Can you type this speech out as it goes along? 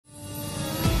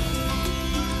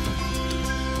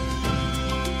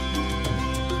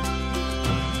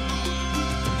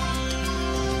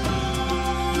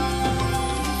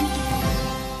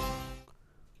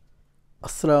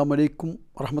അസ്സലാമു അലൈക്കും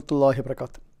വറഹ്മത്തുള്ളാഹി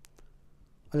വബറകാതുഹു.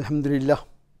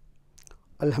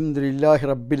 അൽഹംദുലില്ലാഹി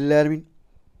റബ്ബിൽ ആലമീൻ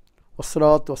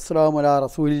വസ്സലാത്തു വസ്സലാമു അലാ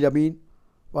റസൂലിൽ അമീൻ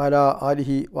വഅലാ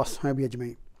ആലിഹി വഅസ്ഹാബിഹി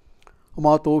അജ്മഈൻ.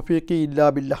 വമാ തൗഫീഖി ഇല്ലാ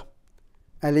ബില്ലാഹ്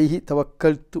അലൈഹി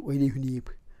തവക്കൽതു വഇലൈഹി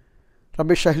ഉനീബ്.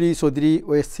 റബ്ബി ഇശ്റഹ് ലി സദ്രി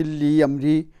വയസ്സിർ ലി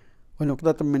അംരി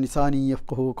വഹ്ലുൽ മിൻ ലിസാനി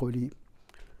യഫ്ഖഹു ഖൗലി.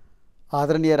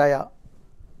 ആദരണീയരായ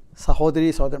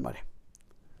സഹോദരീ സഹോദരന്മാരെ,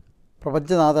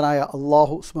 പ്രപഞ്ചനാഥനായ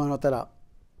അല്ലാഹു സുബ്ഹാനഹു വ തആല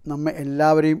നമ്മെ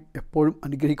എല്ലാവരെയും എപ്പോഴും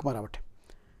അനുഗ്രഹിക്കുമാറാവട്ടെ.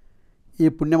 ഈ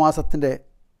പുണ്യമാസത്തിൻ്റെ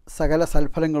സകല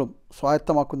സൽഫലങ്ങളും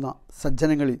സ്വായത്തമാക്കുന്ന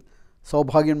സജ്ജനങ്ങളിൽ,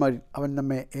 സൗഭാഗ്യന്മാരിൽ അവൻ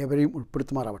നമ്മെ ഏവരെയും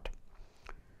ഉൾപ്പെടുത്തുമാറാവട്ടെ.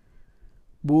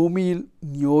 ഭൂമിയിൽ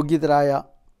നിയോഗിതരായ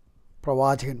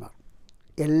പ്രവാചകന്മാർ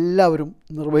എല്ലാവരും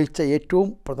നിർവഹിച്ച ഏറ്റവും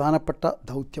പ്രധാനപ്പെട്ട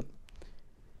ദൗത്യം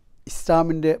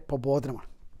ഇസ്ലാമിൻ്റെ പ്രബോധനമാണ്.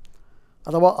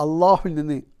 അഥവാ അള്ളാഹുവിൽ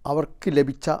നിന്ന് അവർക്ക്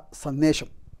ലഭിച്ച സന്ദേശം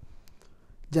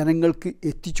ജനങ്ങൾക്ക്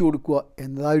എത്തിച്ചു കൊടുക്കുക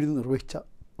എന്നതായിരുന്നു നിർവഹിച്ച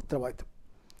ഉത്തരവാദിത്വം.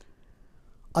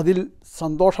 അതിൽ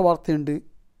സന്തോഷ വാർത്തയുണ്ട്,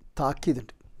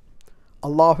 താക്കീതുണ്ട്.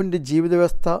 അള്ളാഹുവിൻ്റെ ജീവിത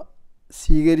വ്യവസ്ഥ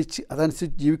സ്വീകരിച്ച്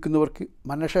അതനുസരിച്ച് ജീവിക്കുന്നവർക്ക്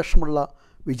മരണശേഷമുള്ള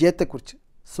വിജയത്തെക്കുറിച്ച്,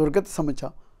 സ്വർഗത്തെ സംബന്ധിച്ച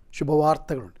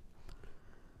ശുഭവാർത്തകളുണ്ട്.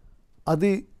 അത്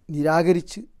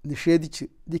നിരാകരിച്ച് നിഷേധിച്ച്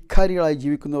ധിക്കാരികളായി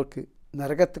ജീവിക്കുന്നവർക്ക്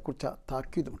നരകത്തെക്കുറിച്ച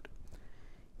താക്കീതുമുണ്ട്.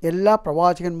 എല്ലാ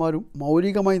പ്രവാചകന്മാരും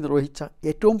മൗലികമായി നിർവഹിച്ച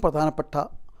ഏറ്റവും പ്രധാനപ്പെട്ട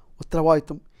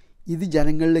ഉത്തരവാദിത്വം ഇത്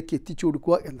ജനങ്ങളിലേക്ക് എത്തിച്ചു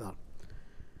കൊടുക്കുക എന്നതാണ്.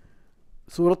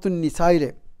 സൂറത്തുൻ നിസായിലെ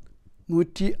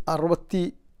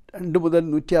 162 മുതൽ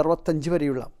 165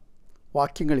 വരെയുള്ള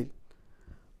വാക്യങ്ങളിൽ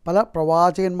പല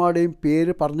പ്രവാചകന്മാരുടെയും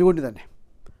പേര് പറഞ്ഞുകൊണ്ട് തന്നെ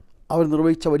അവർ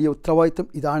നിർവഹിച്ച വലിയ ഉത്തരവാദിത്വം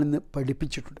ഇതാണെന്ന്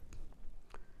പഠിപ്പിച്ചിട്ടുണ്ട്.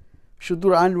 വിശുദ്ധ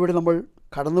ഖുർആനിലൂടെ നമ്മൾ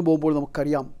കടന്നു പോകുമ്പോൾ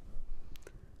നമുക്കറിയാം,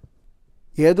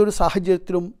 ഏതൊരു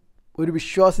സാഹചര്യത്തിലും ഒരു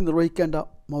വിശ്വാസി നിർവഹിക്കേണ്ട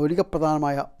മൗലിക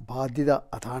പ്രധാനമായ ബാധ്യത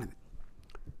അതാണിത്.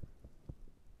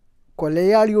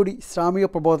 കൊലയാളിയോട് ഇസ്ലാമിക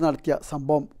പ്രബോധനം നടത്തിയ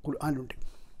സംഭവം ഖുർആനിലുണ്ട്.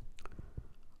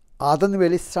 ആദം നബി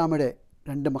അലൈഹി ഇസ്ലാമിയുടെ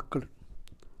 2 മക്കൾ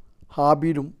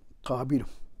ഹാബീലും കാബീലും,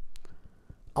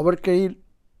 അവർക്കിടയിൽ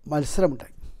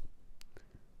മത്സരമുണ്ടായി.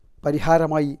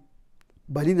 പരിഹാരമായി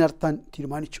ബലി നടത്താൻ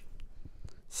തീരുമാനിച്ചു.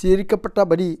 സ്വീകരിക്കപ്പെട്ട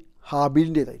ബലി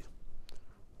ഹാബീലിൻ്റേതായിരുന്നു.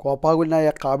 കോപാകുലനായ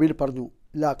കാബീൽ പറഞ്ഞു,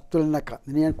 ല അക്തുലനക്ക,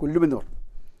 നിന്നെ ഞാൻ കൊല്ലുമെന്ന് പറഞ്ഞു.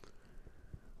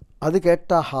 അത്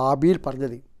കേട്ട ഹാബീൽ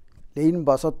പറഞ്ഞത്, ലൈൻ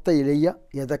ബസത്ത ഇലയ്യ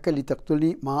യദക്ക ലി തക്തുലി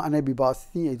മാ അന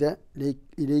ബിബാസി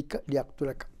ഇലയ്ക്ക ലി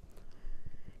അക്തുലക്ക.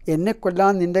 എന്നെ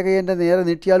കൊല്ലാൻ നിൻ്റെ കൈ എൻ്റെ നേരെ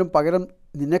നീട്ടിയാലും പകരം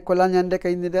നിന്നെ കൊല്ലാൻ ഞാൻ എൻ്റെ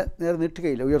കൈ നിൻ്റെ നേരെ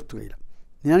നീട്ടുകയില്ല, ഉയർത്തുകയില്ല,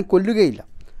 ഞാൻ കൊല്ലുകയില്ല.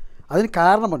 അതിന്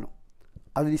കാരണം പറഞ്ഞു.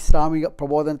 അതിൽ ഇസ്ലാമിക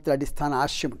പ്രബോധനത്തിൽ അടിസ്ഥാന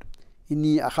ആശയമുണ്ട്.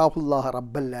 ഇന്നി അഖാഫുല്ലാഹ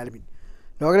റബ്ബൽ ആലമീൻ,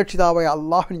 ലോകരക്ഷിതാവായ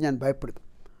അള്ളാഹുവിന് ഞാൻ ഭയപ്പെടുന്നു.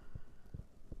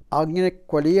 അങ്ങനെ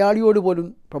കൊലയാളിയോട് പോലും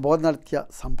പ്രബോധനം നടത്തിയ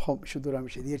സംഭവം വിശുദ്ധ ഖുർആൻ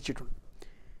വിശദീകരിച്ചിട്ടുണ്ട്.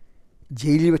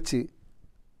 ജയിലിൽ വെച്ച്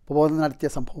പ്രബോധനം നടത്തിയ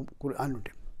സംഭവം ഖുർആനിലുണ്ട്.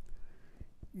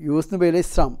 യൂസുഫ് നബി അലൈഹി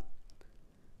ഇസ്ലാം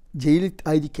ജയിലിൽ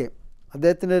ആയിരിക്കെ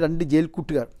അദ്ദേഹത്തിൻ്റെ 2 ജയിൽ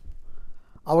കൂട്ടുകാർ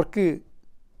അവർക്ക്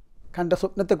കണ്ട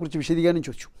സ്വപ്നത്തെക്കുറിച്ച് വിശദീകരണം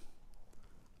ചോദിച്ചു.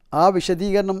 ആ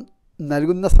വിശദീകരണം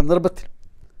നൽകുന്ന സന്ദർഭത്തിൽ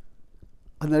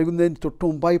അത് നൽകുന്നതിന് തൊട്ട്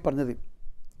മുമ്പായി പറഞ്ഞത്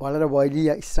വളരെ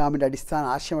വലിയ ഇസ്ലാമിൻ്റെ അടിസ്ഥാന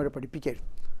ആശയം അവരെ പഠിപ്പിക്കുകയായിരുന്നു.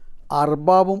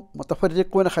 അർബാബും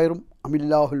മുതഫർരിഖൂന ഖൈറും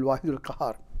അമില്ലാഹുൽ വാഹിദുൽ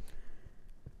ഖഹാർ.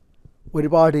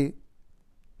 ഒരുപാട്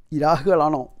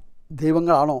ഇലാഹുകളാണോ,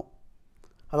 ദൈവങ്ങളാണോ,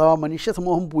 അഥവാ മനുഷ്യ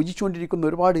സമൂഹം പൂജിച്ചുകൊണ്ടിരിക്കുന്ന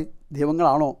ഒരുപാട്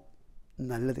ദൈവങ്ങളാണോ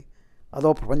നല്ലത്, അതോ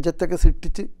പ്രപഞ്ചത്തൊക്കെ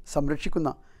സൃഷ്ടിച്ച് സംരക്ഷിക്കുന്ന,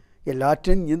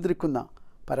 എല്ലാറ്റിനെയും നിയന്ത്രിക്കുന്ന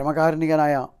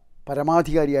പരമകാരുണികനായ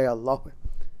പരമാധികാരിയായ അള്ളാഹു?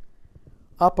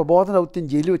 ആ പ്രബോധന ദൗത്യം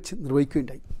ജയിലിൽ വെച്ച്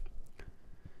നിർവഹിക്കുകയുണ്ടായി.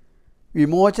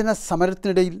 വിമോചന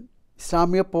സമരത്തിനിടയിൽ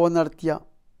ഇസ്ലാമിക പ്രബോധനം നടത്തിയ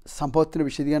സംഭവത്തിൻ്റെ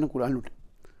വിശദീകരണം ഖുർആനിലുണ്ട്.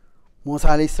 മൂസ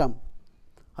അലൈഹി ഇസ്ലാം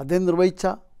അദ്ദേഹം നിർവഹിച്ച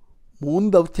 3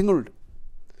 ദൗത്യങ്ങളുണ്ട്.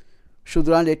 വിശുദ്ധ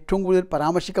ഖുർആനിൽ ഏറ്റവും കൂടുതൽ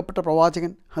പരാമർശിക്കപ്പെട്ട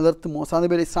പ്രവാചകൻ ഹദരത്ത് മൂസാ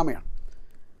നബി അലൈഹി ഇസ്ലാമയാണ്.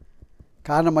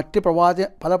 കാരണം മറ്റ്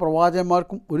പല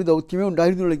പ്രവാചകന്മാർക്കും ഒരു ദൗത്യമേ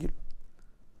ഉണ്ടായിരുന്നുള്ളെങ്കിൽ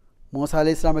മൂസാ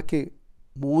അലൈഹി ഇസ്ലാമയ്ക്ക്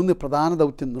 3 പ്രധാന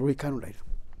ദൗത്യം നിർവഹിക്കാനുണ്ടായിരുന്നു.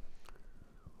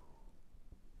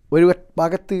 ഒരു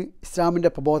ഭാഗത്ത് ഇസ്ലാമിൻ്റെ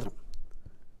പ്രബോധനം,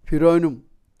 ഫിറോനും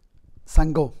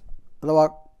സംഘവും അഥവാ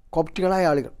കോപ്റ്റുകളായ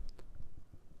ആളുകൾ,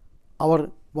 അവർ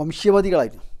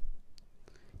വംശീയവാദികളായിരുന്നു.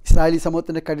 ഇസ്രായേലി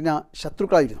സമൂഹത്തിൻ്റെ കഠിന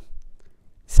ശത്രുക്കളായിരുന്നു.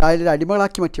 ഇസ്രായേലിലെ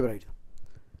അടിമകളാക്കി മാറ്റിയവരായിരുന്നു.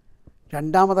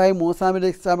 രണ്ടാമതായി മൂസാ നബി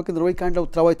അലൈഹി ഇസ്ലാമിക്ക് നിർവഹിക്കാനുള്ള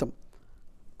ഉത്തരവാദിത്വം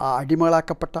ആ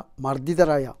അടിമകളാക്കപ്പെട്ട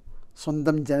മർദ്ദിതരായ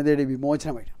സ്വന്തം ജനതയുടെ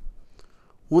വിമോചനമായിരുന്നു.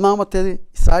 മൂന്നാമത്തേത്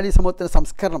ഇസ്രായേലി സമൂഹത്തിൻ്റെ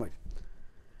സംസ്കരണമായിരുന്നു.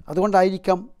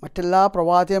 അതുകൊണ്ടായിരിക്കാം മറ്റെല്ലാ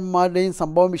പ്രവാചകന്മാരുടെയും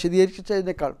സംഭവം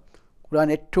വിശദീകരിച്ചതിനേക്കാൾ ഖുർആൻ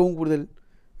ഏറ്റവും കൂടുതൽ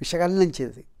വിശകലനം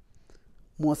ചെയ്തത്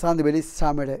മൂസാ നബി അലൈഹി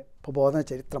ഇസ്ലാമയുടെ പ്രബോധന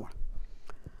ചരിത്രമാണ്.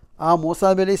 ആ മൂസാ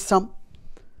നബി അലൈഹി ഇസ്ലാം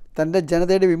തൻ്റെ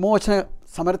ജനതയുടെ വിമോചന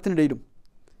സമരത്തിനിടയിലും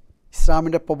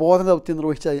ഇസ്ലാമിൻ്റെ പ്രബോധന ദൗത്യം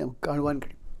നിർവഹിച്ചതായി നമുക്ക് കാണുവാൻ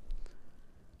കഴിയും.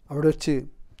 അവിടെ വെച്ച്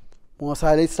മൂസ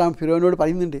അലൈഹി ഇസ്ലാം ഫിറോനോട്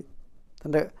പറയുന്നുണ്ട്,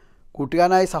 തൻ്റെ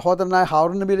കൂട്ടുകാരനായ സഹോദരനായ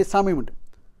ഹാറൂൻ നബി അലൈഹി ഇസ്ലാമയുമുണ്ട്.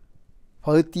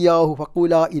 ഫഹത്തിയാഹു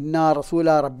ഫക്കൂല ഇന്നാ റസൂല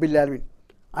റബ്ബിൽ ആലമീൻ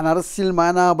അനർസിൽ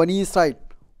മാനാ ബനി ഇസ്രായേൽ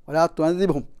വലാ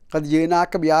തുഅദ്ദിബ്ഹും ഖദ്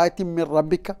ജീനാക ബിആയത്തിൻ മിർ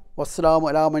റബ്ബിക വസ്സലാമു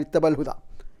അലാ മൻ ഇത്തബൽ ഹുദ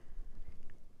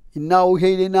ഇന്നാ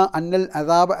ഊഹിയ അന്നൽ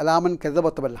അദാബ അലാ മൻ കദബ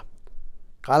വതവല്ല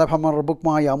ഖാല ഫമൻ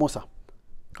റബ്ബുകുമാ യാ മൂസ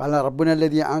ഖാല റബ്ബുന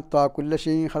അല്ലദീ അഅതാ കുല്ല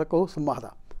ഷൈഇൻ ഖലഖഹു സുമ്മ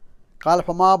ഹദാ ഖാല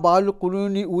ഫമാ ബാലു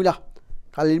ഖുറൂനി ഊല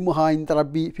ഖാല ഇൽമുഹാ ഇൻദ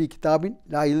റബ്ബി ഫീ കിതാബിൻ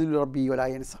ലാ യദ്ലു റബ്ബി വലാ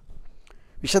യൻസ.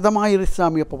 വിശദമായ ഒരു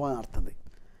ഇസ്ലാമിക പ്രബോധനം നടത്തുന്നത്.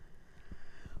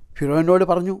 ഫിറോനോട്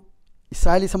പറഞ്ഞു,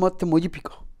 ഇസ്രായേലി സമൂഹത്തെ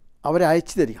മോചിപ്പിക്കുക, അവരെ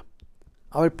അയച്ചു തരിക,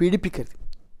 അവരെ പീഡിപ്പിക്കരുത്,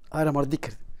 അവരെ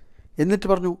മർദ്ദിക്കരുത്. എന്നിട്ട്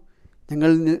പറഞ്ഞു, ഞങ്ങൾ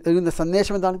നൽകുന്ന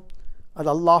സന്ദേശം എന്താണ്? അത്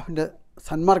അള്ളാഹുവിൻ്റെ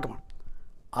സന്മാർഗമാണ്.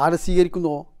 ആരെ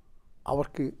സ്വീകരിക്കുന്നുവോ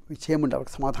അവർക്ക് വിജയമുണ്ട്,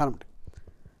 അവർക്ക് സമാധാനമുണ്ട്.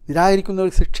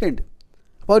 നിരാകരിക്കുന്നവർക്ക് ശിക്ഷയുണ്ട്.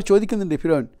 അപ്പോൾ അവർ ചോദിക്കുന്നുണ്ട്,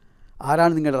 ഫിറോൻ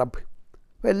ആരാണ് നിങ്ങളുടെ റബ്ബ്?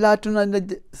 അപ്പോൾ എല്ലാറ്റിനും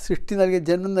അതിൻ്റെ സൃഷ്ടി നൽകിയ,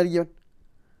 ജന്മം നൽകിയവൻ,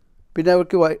 പിന്നെ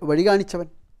അവർക്ക് വഴി കാണിച്ചവൻ,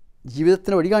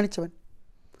 ജീവിതത്തിന് വഴി കാണിച്ചവൻ,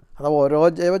 അഥവാ ഓരോ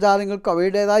ജീവജാലങ്ങൾക്കും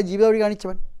അവയുടേതായ ജീവിത വഴി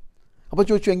കാണിച്ചവൻ. അപ്പോൾ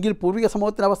ചോദിച്ചു, എങ്കിൽ പൂർവിക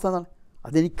സമൂഹത്തിൻ്റെ അവസ്ഥ എന്താണ്?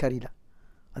 അതെനിക്കറിയില്ല,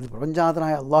 അത്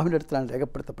പ്രപഞ്ചാതനായ അള്ളാഹുവിൻ്റെ അടുത്തിലാണ്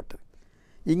രേഖപ്പെടുത്തപ്പെട്ടത്.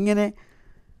 ഇങ്ങനെ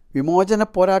വിമോചന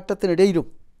പോരാട്ടത്തിനിടയിലും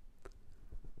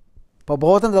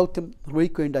പ്രബോധന ദൗത്യം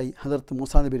നിർവഹിക്കുകയുണ്ടായി ഹദരത്ത്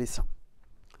മൂസാ നബി അലൈഹി ഇസ്ലാം.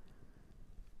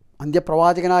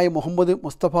 അന്ത്യപ്രവാചകനായ മുഹമ്മദ്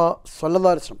മുസ്തഫ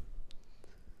സ്വല്ലല്ലാഹു അലൈഹി വസല്ലം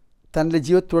തൻ്റെ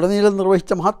ജീവിതത്തിലുടനീളം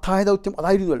നിർവഹിച്ച മഹത്തായ ദൗത്യം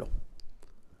അതായിരുന്നുവല്ലോ.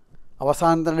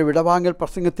 അവസാനം തൻ്റെ വിടവാങ്ങൽ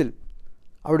പ്രസംഗത്തിൽ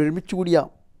അവിടെ ഒരുമിച്ച് കൂടിയ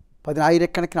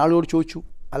 10,000-കണക്കിന് ആളുകളോട് ചോദിച്ചു,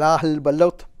 അലാഹൽ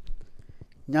ബല്ലൗത്ത്,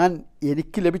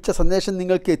 എനിക്ക് ലഭിച്ച സന്ദേശം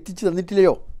നിങ്ങൾക്ക് എത്തിച്ചു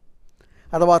തന്നിട്ടില്ലയോ?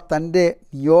 അഥവാ തൻ്റെ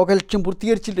നിയോഗലക്ഷ്യം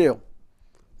പൂർത്തീകരിച്ചില്ലയോ,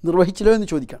 നിർവഹിച്ചില്ലയോ എന്ന്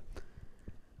ചോദിക്കാം.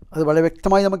 അത് വളരെ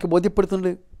വ്യക്തമായി നമുക്ക്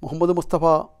ബോധ്യപ്പെടുത്തുന്നുണ്ട്. മുഹമ്മദ് മുസ്തഫ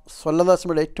സ്വല്ലല്ലാഹു അലൈഹി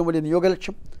വസല്ലമയുടെ ഏറ്റവും വലിയ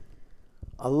നിയോഗലക്ഷ്യം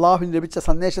അള്ളാഹുവിന് ലഭിച്ച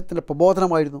സന്ദേശത്തിൻ്റെ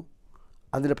പ്രബോധനമായിരുന്നു,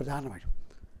 അതിൻ്റെ പ്രചാരണമായിരുന്നു.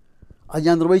 അത്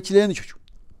ഞാൻ നിർവഹിച്ചില്ലേ എന്ന് ചോദിച്ചു.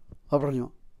 അത് പറഞ്ഞു,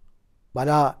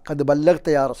 ബലാ ഖദ് ബല്ലഗ്ത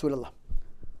യാ റസൂലല്ലാഹ്,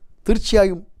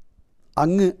 തീർച്ചയായും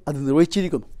അങ്ങ് അത്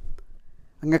നിർവഹിച്ചിരിക്കുന്നു.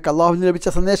 അങ്ങക്ക് അള്ളാഹുവിന് ലഭിച്ച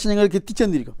സന്ദേശം ഞങ്ങൾക്ക് എത്തിച്ചു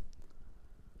തന്നിരിക്കും.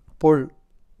 അപ്പോൾ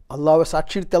അള്ളാഹുവെ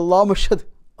സാക്ഷിയിരുത്തി, അള്ളാഹു മഷദ്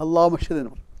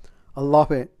എന്ന് പറഞ്ഞു.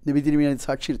 അള്ളാഹുവെ നബി തിരുമേനി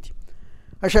സാക്ഷിയിരുത്തി.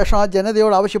 അതിനുശേഷം ആ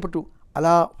ജനതയോട് ആവശ്യപ്പെട്ടു,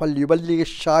 അലാ ഫൽ യുബല്ലിഗ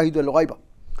ഷാഹിദു അൽ ഗൈബ,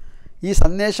 ഈ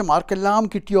സന്ദേശം ആർക്കെല്ലാം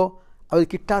കിട്ടിയോ അത്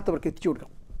കിട്ടാത്തവർക്ക് എത്തിച്ചു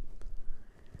കൊടുക്കണം.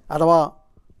 അഥവാ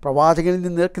പ്രവാചകനിൽ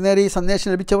നിന്ന് നേർക്കുനേരെ ഈ സന്ദേശം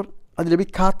ലഭിച്ചവർ, അത്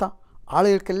ലഭിക്കാത്ത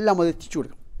ആളുകൾക്കെല്ലാം അത് എത്തിച്ചു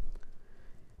കൊടുക്കണം.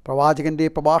 പ്രവാചകൻ്റെ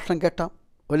പ്രഭാഷണം കേട്ട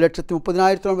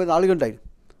 1,30,000-ഓളം ആളുകളുണ്ടായിരുന്നു.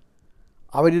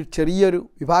 അവരിൽ ചെറിയൊരു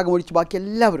വിഭാഗം ഒഴിച്ച് ബാക്കി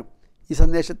എല്ലാവരും ഈ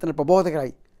സന്ദേശത്തിൻ്റെ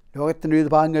പ്രബോധകരായി ലോകത്തിൻ്റെ വിവിധ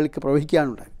ഭാഗങ്ങൾക്ക്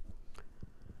പ്രവഹിക്കാനുണ്ടായി.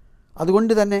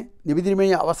 അതുകൊണ്ട് തന്നെ നബി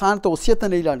തിരുമേനി അവസാനത്തെ വസിയത്ത്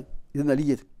നിലയിലാണ് ഇത്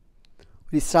നൽകിയത്.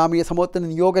 ഒരു ഇസ്ലാമിക സമൂഹത്തിൻ്റെ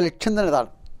നിയോഗ ലക്ഷ്യം തന്നെ അതാണ്.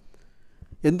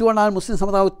 എന്തുകൊണ്ടാണ് മുസ്ലിം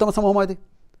സമുദായം ഉത്തമ സമൂഹമായത്?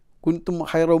 കുൻതും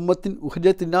ഹൈറ ഉമ്മത്തിൻ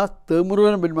ഉഹ്ജത്തിന്നാസ്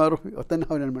തഅ്മുറൂന ബിൽ മഅറൂഫി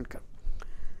വതൻഹൗന അനിൽ മുൻകർ,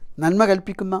 നന്മ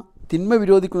കൽപ്പിക്കുന്ന തിന്മ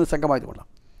വിരോധിക്കുന്ന സംഘമായതുകൊണ്ടാണ്.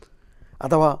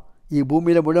 അഥവാ ഈ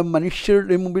ഭൂമിയിലെ മുഴുവൻ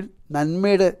മനുഷ്യരുടെ മുമ്പിൽ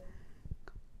നന്മയുടെ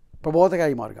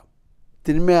പ്രബോധകരായി മാറുക,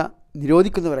 തിന്മ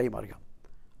നിരോധിക്കുന്നവരായി മാറുക,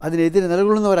 അതിനെതിരെ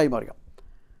നിലകൊള്ളുന്നവരായി മാറുക,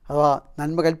 അഥവാ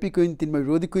നന്മ കൽപ്പിക്കുകയും തിന്മ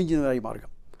വിരോധിക്കുകയും ചെയ്യുന്നവരായി മാറുക.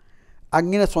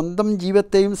 അങ്ങനെ സ്വന്തം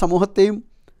ജീവിതത്തെയും സമൂഹത്തെയും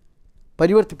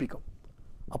പരിവർത്തിപ്പിക്കും.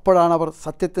 അപ്പോഴാണ് അവർ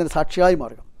സത്യത്തിൻ്റെ സാക്ഷികളായി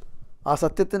മാറുക. ആ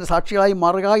സത്യത്തിൻ്റെ സാക്ഷികളായി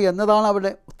മാറുക എന്നതാണ്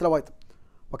അവരുടെ ഉത്തരവാദിത്വം.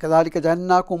 വകദാലിക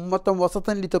ജഅൽനാകും ഉമ്മത്തൻ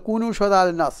വസതൻ ലിതകൂനൂ ശുഹദാ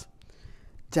അലന്നാസ്,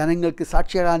 ജനങ്ങൾക്ക്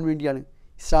സാക്ഷിയാകാൻ വേണ്ടിയാണ്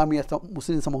ഇസ്ലാമിക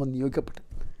മുസ്ലിം സമൂഹം നിയോഗിക്കപ്പെട്ടത്.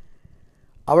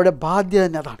 അവരുടെ ബാധ്യത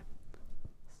തന്നെ അതാണ്.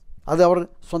 അത് അവർ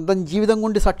സ്വന്തം ജീവിതം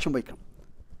കൊണ്ട് സാക്ഷ്യം വഹിക്കണം,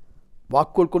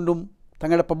 വാക്കുകൾ കൊണ്ടും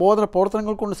തങ്ങളുടെ പ്രബോധന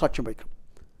പ്രവർത്തനങ്ങൾ കൊണ്ടും സാക്ഷ്യം വഹിക്കണം.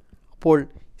 അപ്പോൾ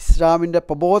ഇസ്ലാമിൻ്റെ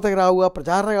പ്രബോധകരാകുക,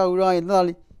 പ്രചാരകരാകുക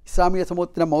എന്നതാണ് ഇസ്ലാമിക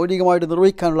സമൂഹത്തിൻ്റെ മൗലികമായിട്ട്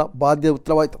നിർവഹിക്കാനുള്ള ബാധ്യത,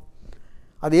 ഉത്തരവാദിത്വം.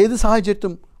 അതേത്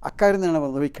സാഹചര്യത്തിലും അക്കാര്യം തന്നെയാണ്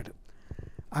നിർവഹിക്കേണ്ടത്.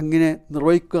 അങ്ങനെ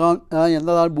നിർവഹിക്കുക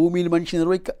എന്നതാണ് ഭൂമിയിൽ മനുഷ്യൻ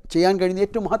ചെയ്യാൻ കഴിയുന്ന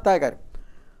ഏറ്റവും മഹത്തായ കാര്യം.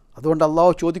 അതുകൊണ്ട്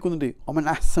അള്ളാഹു ചോദിക്കുന്നുണ്ട്, ഒമൻ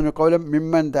അഹ്സനു ഖൗലൻ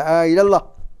മിമ്മൻ ദഅ ഇലല്ലാഹ്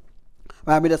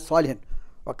വഅമില സ്വാലിഹൻ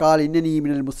വഖാല ഇന്നനീ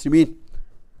മിനൽ മുസ്ലിമീൻ.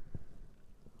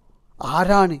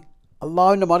 ആരാണ്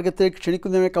അള്ളാഹുവിൻ്റെ മാർഗ്ഗത്തിലേക്ക്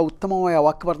ക്ഷണിക്കുന്നതിനേക്കാൾ ഉത്തമമായ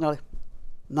വാക്ക് പറഞ്ഞാൽ?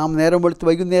 നാം നേരം വെളുത്ത്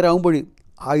വൈകുന്നേരം ആകുമ്പോൾ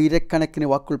ആയിരക്കണക്കിന്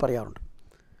വാക്കുകൾ പറയാറുണ്ട്.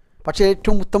 പക്ഷേ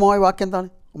ഏറ്റവും ഉത്തമമായ വാക്ക് എന്താണ്?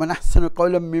 ഒമൻ അഹ്സനു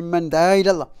ഖൗലൻ മിമ്മൻ ദഅ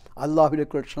ഇലല്ലാഹ്,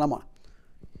 അള്ളാഹുവിലേക്കുള്ള ക്ഷണമാണ്,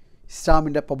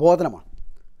 ഇസ്ലാമിൻ്റെ പ്രബോധനമാണ്,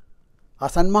 ആ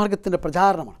സന്മാർഗത്തിൻ്റെ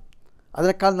പ്രചാരണമാണ്.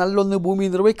 അതിനേക്കാൾ നല്ലൊന്ന് ഭൂമി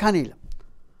നിർവഹിക്കാനേ ഇല്ല.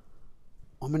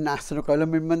 ഒമൻ അഹ്സനു ഖൗലൻ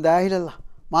മിമ്മൻ ദഅ ഇലല്ലാഹ്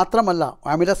മാത്രമല്ല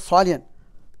വഅമില സ്വാലിഹൻ,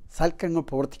 സൽക്കർമ്മങ്ങൾ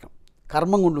പ്രവർത്തിക്കണം,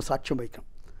 കർമ്മം കൊണ്ട് സാക്ഷ്യം വഹിക്കണം.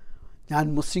 ഞാൻ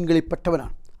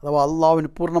മുസ്ലിങ്ങളിൽപ്പെട്ടവനാണ്, അഥവാ അള്ളാഹുവിന്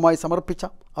പൂർണ്ണമായി സമർപ്പിച്ച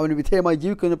അവന് വിധേയമായി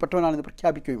ജീവിക്കുന്നതിൽപ്പെട്ടവനാണെന്ന്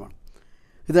പ്രഖ്യാപിക്കുകയുമാണ്.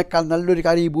 ഇതിനേക്കാൾ നല്ലൊരു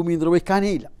കാര്യം ഈ ഭൂമി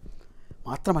നിർവഹിക്കാനേ ഇല്ല.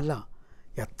 മാത്രമല്ല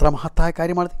എത്ര മഹത്തായ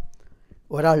കാര്യമാണിത്.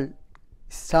 ഒരാൾ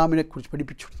ഇസ്ലാമിനെക്കുറിച്ച്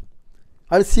പഠിപ്പിച്ചു കൊടുത്തു.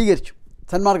 അയാൾ സ്വീകരിച്ചു,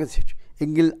 സന്മാർഗം സ്വീകരിച്ചു.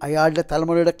 എങ്കിൽ അയാളുടെ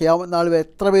തലമുറയുടെ ഖിയാമത്ത് നാൾ വരെ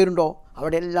എത്ര പേരുണ്ടോ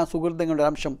അവിടെയെല്ലാം സുഹൃത്തുക്കളുടെ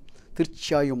അംശം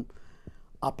തീർച്ചയായും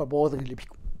ആ പ്രബോധനം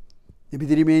ലഭിക്കും. നബി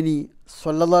തിരുമേനി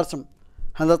സ്വല്ലല്ലാഹു അലൈഹി വസല്ലം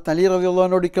ഹദരത്ത് അലി റളിയല്ലാഹു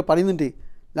അൻഹു ഒരിക്കൽ പറയുന്നുണ്ട്,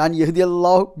 ലാൻ യഹ്ദി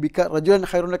അല്ലാഹു ബിക റജുലൻ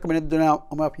ഖൈറുൻ ലക മിനദ് ദുനിയ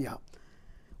വമാ ഫിഹാ.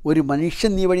 ഒരു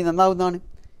മനുഷ്യൻ നീ വഴി നന്നാവുന്നതാണ്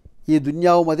ഈ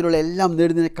ദുന്യാവും അതിലുള്ള എല്ലാം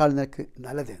നേടുന്നതിനേക്കാൾ നിനക്ക്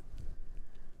നല്ലത്.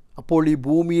 അപ്പോൾ ഈ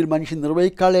ഭൂമിയിൽ മനുഷ്യൻ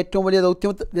നിർവഹിക്കാനുള്ള ഏറ്റവും വലിയ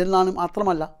ദൗത്യം എന്നാണ്,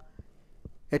 മാത്രമല്ല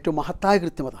ഏറ്റവും മഹത്തായ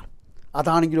കൃത്യം അതാണ്.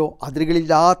 അതാണെങ്കിലോ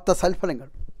അതിരുകളില്ലാത്ത സൽഫലങ്ങൾ,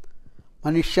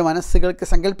 മനുഷ്യ മനസ്സുകൾക്ക്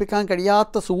സങ്കല്പിക്കാൻ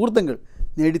കഴിയാത്ത സുഹൃത്തുക്കൾ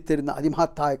നേടിത്തരുന്ന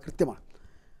അതിമഹത്തായ കൃത്യമാണ്.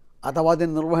 അഥവാ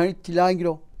അതിനെ നിർവഹിച്ചില്ല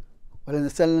എങ്കിലോ വല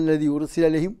നിസലി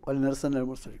ഉറുസിലഹിം വല നിർസൽ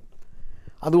മുർസലും.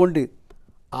 അതുകൊണ്ട്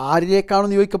ആരിലേക്കാണ്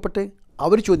നിയോഗിക്കപ്പെട്ട്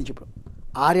അവർ ചോദിക്കപ്പെടും,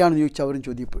 ആരെയാണെന്ന് ചോദിച്ചാൽ അവരും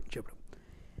ചോദിക്കപ്പെടും.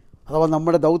 അഥവാ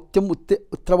നമ്മുടെ ദൗത്യം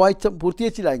ഉത്തരവാദിത്വം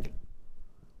പൂർത്തീകരിച്ചില്ല എങ്കിൽ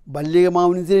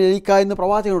ബല്യമാവുനിക്ക എന്ന്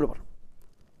പ്രവാചകനോട് പറഞ്ഞു,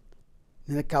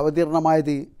 നിനക്ക്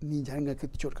അവതീർണമായത് നീ ജനങ്ങൾക്ക്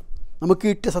എത്തിച്ചു കൊടുക്കണം. നമുക്ക്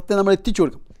കിട്ടിയ സത്യം നമ്മൾ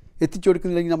എത്തിച്ചു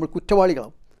കൊടുക്കുന്നില്ലെങ്കിൽ നമ്മൾ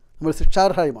കുറ്റവാളികളാവും, നമ്മൾ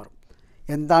ശിക്ഷാർഹരായി മാറും.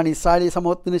 എന്താണ് ഇസ്രായേലി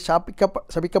സമൂഹത്തിന്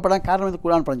ശപിക്കപ്പെടാൻ കാരണമെന്ന്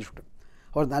ഖുർആൻ പറഞ്ഞിട്ടുണ്ട്.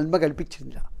 അവർ നന്മ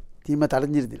കൽപ്പിച്ചിരുന്നില്ല, തീമ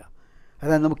തടഞ്ഞിരുന്നില്ല.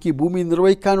 അതായത് നമുക്ക് ഈ ഭൂമി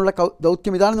നിർവഹിക്കാനുള്ള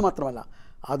ദൗത്യം ഇതാണെന്ന് മാത്രമല്ല,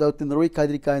 ആ ദൗത്യം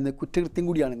നിർവഹിക്കാതിരിക്കുക എന്ന കുറ്റകൃത്യം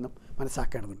കൂടിയാണെന്നും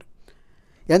മനസ്സിലാക്കേണ്ടതുണ്ട്.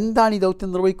 എന്താണ് ഈ ദൗത്യം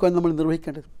നിർവഹിക്കുക എന്ന് നമ്മൾ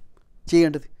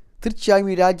ചെയ്യേണ്ടത്? തീർച്ചയായും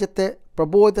ഈ രാജ്യത്തെ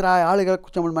പ്രബോധരായ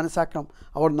ആളുകളെക്കുറിച്ച് നമ്മൾ മനസ്സിലാക്കണം.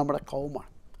 അവർ നമ്മുടെ കൗമാണ്.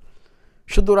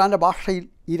 വിശുദ്ധ ഖുർആൻ്റെ ഭാഷയിൽ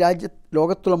ഈ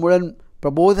ലോകത്തുള്ള മുഴുവൻ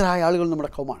പ്രബോധരായ ആളുകൾ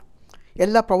നമ്മുടെ കൗമാണ്.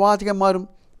 എല്ലാ പ്രവാചകന്മാരും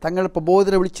തങ്ങളുടെ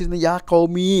പ്രബോധരെ വിളിച്ചിരുന്ന യാ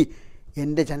കൗമീ,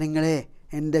 എൻ്റെ ജനങ്ങളെ,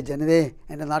 എൻ്റെ ജനതയെ,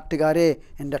 എൻ്റെ നാട്ടുകാരെ,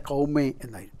 എൻ്റെ കൗമേ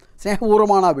എന്നായിരുന്നു.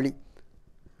 സ്നേഹപൂർവ്വമാണ് ആ വിളി.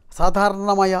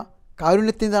 സാധാരണമായ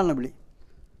കാരുണ്യത്തിൻ്റെതാണ് വിളി.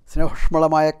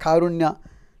 സ്നേഹോഷ്മളമായ കാരുണ്യ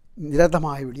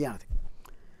നിരതമായ വിളിയാണത്.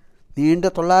 നീണ്ട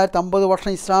 950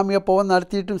 വർഷം ഇസ്ലാമിക പോവൻ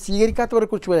നടത്തിയിട്ടും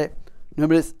സ്വീകരിക്കാത്തവരെക്കുറിച്ച് വരെ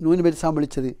നൂന് ബലിസാം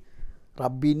വിളിച്ചത്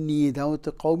റബ്ബിന്നീ ദൗത്ത്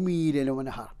കൗമീലു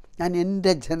മനഹാർ, ഞാൻ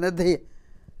എൻ്റെ ജനതയെ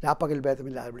രാപ്പകൽ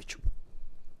ഭേദമില്ലാതെ വിളിച്ചു.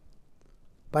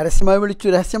 പരസ്യമായി വിളിച്ചു,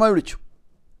 രഹസ്യമായി വിളിച്ചു.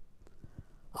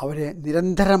 അവരെ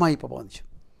നിരന്തരമായി പ്രബോധിച്ചു.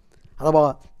 അഥവാ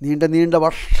നീണ്ട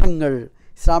വർഷങ്ങൾ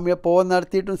ഇസ്ലാമിക പോവൻ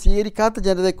നടത്തിയിട്ടും സ്വീകരിക്കാത്ത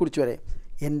ജനതയെക്കുറിച്ച് വരെ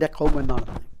എൻ്റെ കൗം എന്നാണ്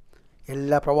പറഞ്ഞത്.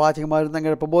 എല്ലാ പ്രവാചകന്മാരും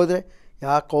തങ്ങളുടെ പ്രബോധരെ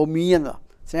യാ കൗമീ എന്ന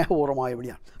സ്നേഹപൂർവ്വമായ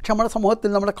വിളിയാണ്. പക്ഷെ നമ്മുടെ സമൂഹത്തിൽ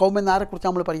നമ്മുടെ കൗം എന്ന ആരെക്കുറിച്ച്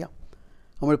നമ്മൾ പറയാം?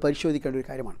 നമ്മൾ പരിശോധിക്കേണ്ട ഒരു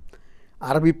കാര്യമാണ്.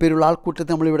 അറബി പേരുള്ള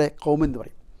ആൾക്കൂട്ടത്തെ നമ്മളിവിടെ കൗമെന്ന്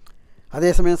പറയും.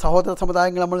 അതേസമയം സഹോദര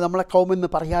സമുദായങ്ങൾ നമ്മളെ കൗമെന്ന്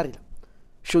പറയാറില്ല.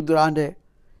 ശുദ്രാൻ്റെ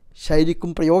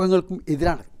ശൈലിക്കും പ്രയോഗങ്ങൾക്കും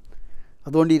എതിരാണ്.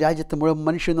 അതുകൊണ്ട് ഈ രാജ്യത്തെ മുഴുവൻ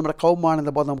മനുഷ്യൻ നമ്മുടെ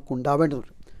കൗമാണെന്ന ബോധം നമുക്ക്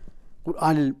ഉണ്ടാവേണ്ടതുണ്ട്.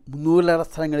 ഖുർആനിൽ 300-ലേറെ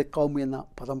സ്ഥലങ്ങളിൽ കൗം എന്ന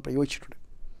പദം പ്രയോഗിച്ചിട്ടുണ്ട്.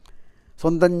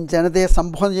 സ്വന്തം ജനതയെ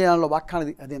സംബോധന ചെയ്യാനുള്ള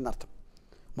വാക്കാണ് അതെന്നർത്ഥം.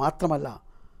 മാത്രമല്ല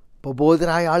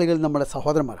പ്രബോധരായ ആളുകൾ നമ്മുടെ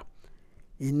സഹോദരന്മാരാണ്.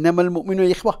 ഇന്നമൽ മുഅ്മിനൂന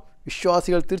ഇഖ്വ,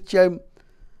 വിശ്വാസികൾ തീർച്ചയായും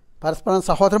പരസ്പരം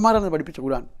സഹോദരന്മാരാണെന്ന് പഠിപ്പിച്ച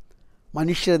ഖുർആൻ.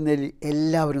 മനുഷ്യരെന്ന നിലയിൽ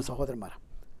എല്ലാവരും സഹോദരന്മാരാണ്.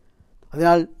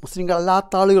 അതിനാൽ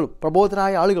മുസ്ലിങ്ങളല്ലാത്ത ആളുകളും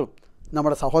പ്രബോധരായ ആളുകളും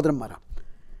നമ്മുടെ സഹോദരന്മാരാണ്.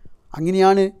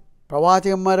 അങ്ങനെയാണ്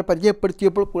പ്രവാചകന്മാരെ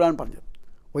പരിചയപ്പെടുത്തിയപ്പോൾ ഖുർആൻ പറഞ്ഞത്.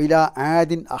 വൈല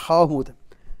ആദിൻ അഹാഹൂദൻ,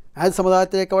 ആദ്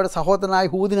സമുദായത്തിലേക്ക് അവരുടെ സഹോദരനായ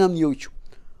ഹൂദിനെ നിയോഗിച്ചു.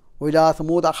 വൈല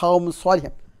സമൂദ് അഹാവും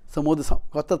സ്വാലിഹൻ, സമൂദ്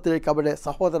ഗോത്രത്തിലേക്ക് അവരുടെ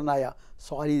സഹോദരനായ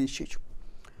സ്വാലി നിശ്ചയിച്ചു.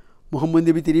 മുഹമ്മദ്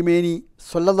നബി തിരുമേനി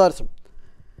സ്വല്ലല്ലാഹു അലൈഹി വസല്ലം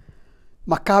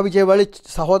മക്കാ വിജയവേളി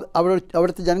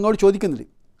അവിടുത്തെ ജനങ്ങളോട് ചോദിക്കുന്നുണ്ട്,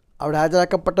 അവിടെ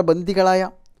ഹാജരാക്കപ്പെട്ട ബന്ദികളായ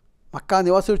മക്കാ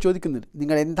നിവാസികൾ ചോദിക്കുന്നുണ്ട്,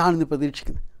 നിങ്ങൾ എന്താണെന്ന്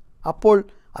പ്രതീക്ഷിക്കുന്നത്? അപ്പോൾ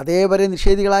അതേവരെ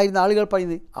നിഷേധികളായിരുന്ന ആളുകൾ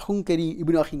പറയുന്നത് അഹും കരീം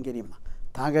ഇബ്നു അഹിൻ കരീം എന്നാണ്.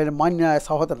 താങ്കളുടെ മാന്യനായ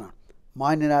സഹോദരനാണ്,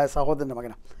 മാന്യനായ സഹോദരൻ്റെ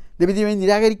മകനാണ്. നബി തിരുമേനി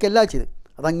നിരാകരിക്കല്ല ചെയ്ത്,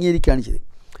 അത് അംഗീകരിക്കുകയാണ് ചെയ്തത്.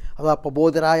 അതാ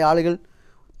പ്രബോധരായ ആളുകൾ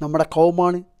നമ്മുടെ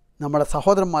കൗമാണ്, നമ്മുടെ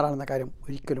സഹോദരന്മാരാണെന്ന കാര്യം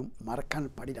ഒരിക്കലും മറക്കാൻ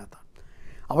പാടില്ലാത്തതാണ്.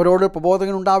 അവരോട്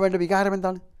പ്രബോധകൻ ഉണ്ടാവേണ്ട വികാരം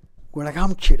എന്താണ്?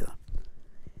 ഗുണകാംക്ഷയുടേതാണ്.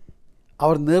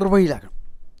 അവർ നേർവഴിയിലാകണം,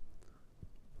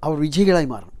 അവർ വിജയികളായി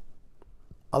മാറണം,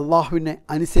 അള്ളാഹുവിനെ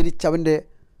അനുസരിച്ച് അവൻ്റെ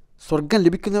സ്വർഗം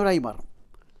ലഭിക്കുന്നവരായി മാറണം.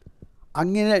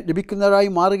 അങ്ങനെ ലഭിക്കുന്നവരായി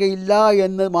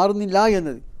മാറുന്നില്ല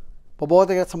എന്നത്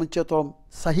പ്രബോധകരെ സംബന്ധിച്ചിടത്തോളം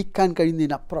സഹിക്കാൻ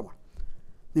കഴിയുന്നതിനപ്പുറമാണ്.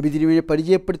 നബി തിരുമേനിയെ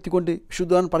പരിചയപ്പെടുത്തിക്കൊണ്ട്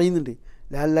വിശുദ്ധൻ പറയുന്നുണ്ട്,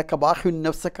 ലഅല്ലക ബാഖിഉൻ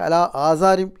നഫ്സക അലാ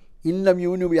ആസാരിം ഇല്ലം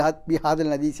യൂനു ബിഹാദൽ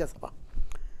ഹദീസ സബ.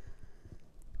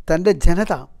 തൻ്റെ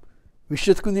ജനത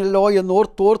വിശ്വസിക്കുന്നില്ലല്ലോ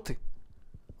എന്നോർത്തോർത്ത്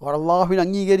അവർ അള്ളാഹുവിനെ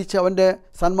അംഗീകരിച്ച് അവൻ്റെ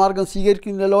സന്മാർഗം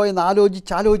സ്വീകരിക്കുന്നില്ലല്ലോ എന്ന്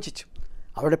ആലോചിച്ച്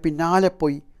അവിടെ പിന്നാലെ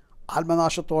പോയി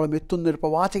ആത്മനാശത്തോളം എത്തുന്നൊരു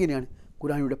പ്രവാചകനെയാണ്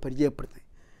ഖുർആനിലൂടെ പരിചയപ്പെടുന്നത്.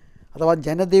 അഥവാ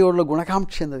ജനതയോടുള്ള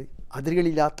ഗുണകാംക്ഷ എന്നത്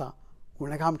അതിരുകളില്ലാത്ത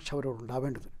ഗുണകാംക്ഷ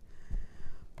അവരോടുണ്ടാവേണ്ടത്.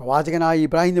 പ്രവാചകനായ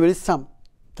ഇബ്രാഹിം നബി അലൈഹിസ്സലാം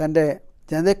തൻ്റെ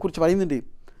ജനതയെക്കുറിച്ച് പറയുന്നുണ്ട്,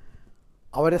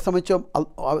 അവരെ സംബന്ധിച്ച്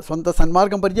സ്വന്തം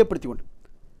സന്മാർഗം പരിചയപ്പെടുത്തിക്കൊണ്ട്,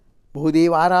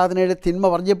 ബഹുദൈവ ആരാധനയുടെ തിന്മ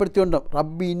പരിചയപ്പെടുത്തിക്കൊണ്ട്,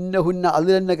 റബ്ബി ഇന്നഹുന്ന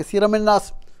അതിലെന്ന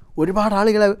കസീറമിന്നാസ്, ഒരുപാട്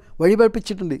ആളുകളെ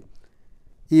വഴിപഴിപ്പിച്ചിട്ടുണ്ട്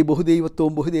ഈ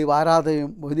ബഹുദൈവത്വവും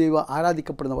ബഹുദൈവ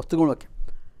ആരാധിക്കപ്പെടുന്ന വസ്തുക്കളുമൊക്കെ.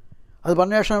 അത്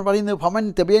പറഞ്ഞ ശേഷം പറയുന്നത് ഫമൻ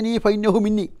തബിയനീ ഫൈനഹു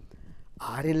മിന്നി,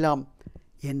 ആരെല്ലാം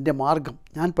എൻ്റെ മാർഗം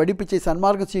ഞാൻ പഠിപ്പിച്ച്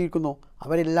സന്മാർഗം സ്വീകരിക്കുന്നു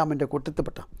അവരെല്ലാം എൻ്റെ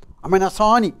കൂട്ടത്തിൽപ്പെട്ട. അമൻ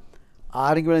അസാനി,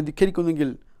 ആരെങ്കിലും ധിക്കരിക്കുന്നെങ്കിൽ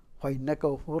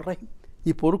ഫൈനക ഹുറൈം,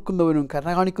 ഈ പൊറുക്കുന്നവനും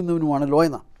കരുണ കാണിക്കുന്നവനുമാണല്ലോ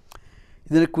എന്നാണ്.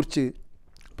 ഇതിനെക്കുറിച്ച്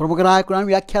പ്രമുഖരായ ഖുർആൻ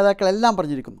വ്യാഖ്യാതാക്കളെല്ലാം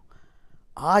പറഞ്ഞിരിക്കുന്നു.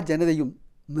 ആ ജനതയും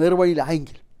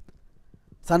നേർവഴിയിലായെങ്കിൽ,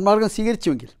 സന്മാർഗം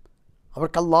സ്വീകരിച്ചുവെങ്കിൽ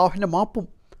അവർക്ക് അള്ളാഹുവിൻ്റെ മാപ്പും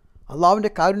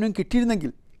അള്ളാഹുവിൻ്റെ കാരുണ്യം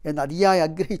കിട്ടിയിരുന്നെങ്കിൽ എന്ന് അതിയായി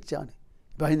ആഗ്രഹിച്ചാണ്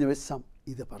ഇബ്രാഹിം നബി ഇസ്ലാം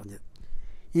ഇത് പറഞ്ഞത്.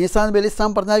 ഈസാ നബി അലൈഹി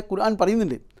ഇസ്ലാം പറഞ്ഞാൽ ഖുർആൻ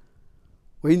പറയുന്നുണ്ട്,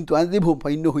 വൈൻ ത്വദിബും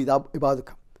ഫൈന്നഹു ഇബാദുക,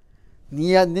 നീ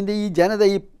നിൻ്റെ ഈ ജനത,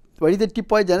 ഈ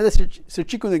വഴിതെറ്റിപ്പോയ ജനത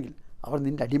ശിക്ഷിക്കുന്നെങ്കിൽ അവർ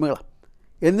നിൻ്റെ അടിമകളാണ്.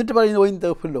 എന്നിട്ട് പറയുന്നു വൈൻ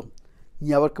തഗ്ഫിർ, നീ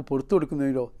അവർക്ക് പുറത്തു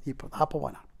കൊടുക്കുന്നതിലോ നീ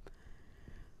പ്രതാപവാനാണ്.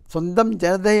 സ്വന്തം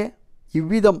ജനതയെ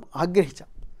ഇவ்விധം ആഗ്രഹിച്ച,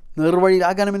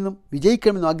 നേർവഴിയിലാകണമെന്നും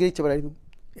വിജയിക്കണമെന്നും ആഗ്രഹിച്ചവരായിരുന്നു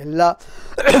എല്ലാ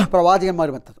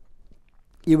പ്രവാചകന്മാരും എത്തത്.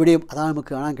 ഇവിടെയും അതാണ്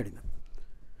നമുക്ക് കാണാൻ കഴിയുന്നത്.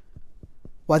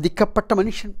 വധിക്കപ്പെട്ട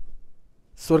മനുഷ്യൻ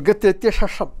സ്വർഗത്തിലെത്തിയ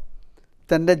ശേഷം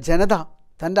തൻ്റെ ജനത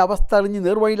തൻ്റെ അവസ്ഥ അറിഞ്ഞ്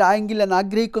നേർവഴിയിലായെങ്കിൽ എന്ന്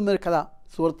ആഗ്രഹിക്കുന്ന ഒരു കഥ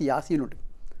സൂറത്ത് യാസീനുണ്ട്.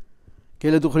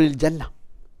 കേലതുഹലിൽ ജന്ന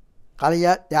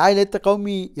കാലത്തെ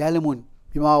കൗമി യാലമൂൻ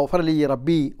ബിമാ ഒഫറലി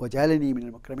റബ്ബി വജാലനി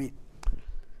മിനൽ മുക്രമീൻ.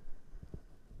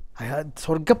 അയാൾ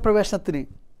സ്വർഗപ്രവേശനത്തിന്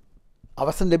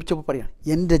അവസരം ലഭിച്ചപ്പോൾ പറയുകയാണ്,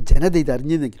 എൻ്റെ ജനത ഇത്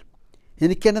അറിഞ്ഞിരുന്നെങ്കിൽ,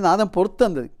 എനിക്ക് എൻ്റെ നാഥൻ പുറത്തു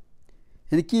തന്നത്,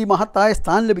 എനിക്ക് ഈ മഹത്തായ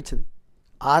സ്ഥാനം ലഭിച്ചത്,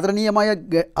 ആദരണീയമായ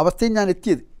അവസ്ഥയിൽ ഞാൻ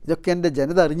എത്തിയത്, ഇതൊക്കെ എൻ്റെ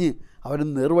ജനത അറിഞ്ഞ് അവരും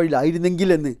നേർവഴിയിലായിരുന്നെങ്കിൽ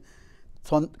എന്ന്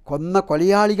കൊന്ന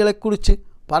കൊലയാളികളെക്കുറിച്ച്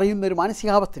പറയുന്നൊരു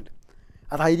മാനസികാവസ്ഥയുണ്ട്.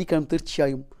 അതായിരിക്കണം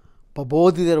തീർച്ചയായും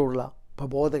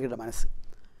പ്രബോധകരുടെ മനസ്സ്.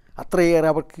 അത്രയേറെ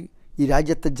അവർക്ക് ഈ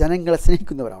രാജ്യത്തെ ജനങ്ങളെ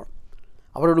സ്നേഹിക്കുന്നവരാണ്,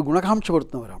 അവരോട് ഗുണകാംക്ഷ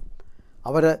കൊടുക്കുന്നവരാണ്,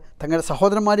 അവരെ തങ്ങളുടെ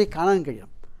സഹോദരന്മാരെ കാണാൻ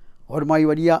കഴിയണം, അവരുമായി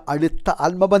വലിയ അടുത്ത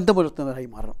ആത്മബന്ധം പുലർത്തുന്നവരായി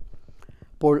മാറണം.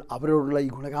 അപ്പോൾ അവരോടുള്ള ഈ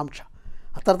ഗുണകാംക്ഷ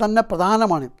അത്ര തന്നെ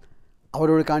പ്രധാനമാണ്.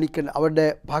 അവരോട് കാണിക്കേണ്ട, അവരുടെ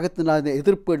ഭാഗത്തുനിന്നുണ്ടാകുന്ന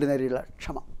എതിർപ്പുകളുടെ നേരെയുള്ള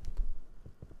ക്ഷമ.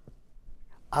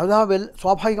 അതാ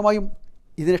സ്വാഭാവികമായും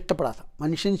ഇതിനിഷ്ടപ്പെടാത്ത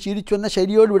മനുഷ്യൻ ശീലിച്ചു വന്ന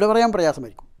ശരിയോട് വിട പറയാൻ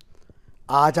പ്രയാസമായിരിക്കും.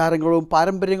 ആചാരങ്ങളും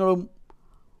പാരമ്പര്യങ്ങളും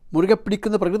മുറുകെ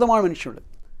പിടിക്കുന്ന പ്രകൃതമാണ് മനുഷ്യനുള്ളത്.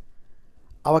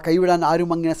 അവ കൈവിടാൻ ആരും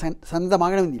അങ്ങനെ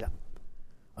സന്നദ്ധമാകണമെന്നില്ല.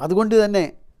 അതുകൊണ്ട് തന്നെ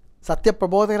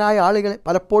സത്യപ്രബോധകരായ ആളുകൾ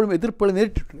പലപ്പോഴും എതിർപ്പുകൾ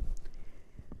നേരിട്ടിട്ടുണ്ട്.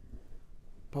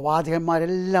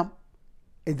 പ്രവാചകന്മാരെല്ലാം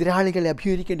എതിരാളികളെ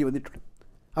അഭിമുഖീകരിക്കേണ്ടി വന്നിട്ടുണ്ട്.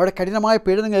 അവിടെ കഠിനമായ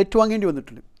പീഡനങ്ങൾ ഏറ്റുവാങ്ങേണ്ടി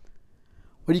വന്നിട്ടുണ്ട്.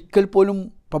 ഒരിക്കൽ പോലും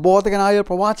പ്രബോധകനായ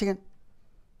പ്രവാചകൻ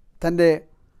തൻ്റെ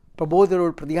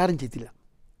പ്രബോധകരോട് പ്രതികാരം ചെയ്തില്ല.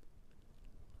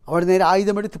 അവിടെ നേരെ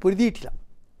ആയുധമെടുത്ത് പൊരുതിയിട്ടില്ല.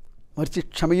 മറിച്ച്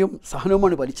ക്ഷമയും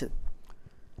സഹനവുമാണ് പാലിച്ചത്.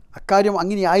 അക്കാര്യം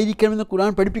അങ്ങനെ ആയിരിക്കണമെന്ന്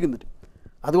ഖുർആൻ പഠിപ്പിക്കുന്നുണ്ട്.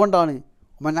 അതുകൊണ്ടാണ്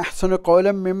മൻ അഹ്സനു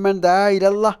ഖൗലൻ മിമ്മൻ ദാ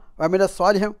ഇലല്ലാഹ് വഅമില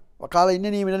സ്വാലിഹൻ വഖാല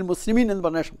ഇന്നനീ മിനൽ മുസ്ലിമീൻ എന്ന്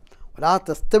പറഞ്ഞ ശേഷം വലാ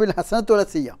തസ്തവിൽ ഹസനത്തു വല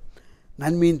സയ്യ,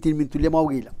 നന്മയും തിന്മയും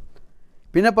തുല്യമാവുകയില്ല.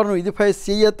 പിന്നെ പറഞ്ഞു ഇത്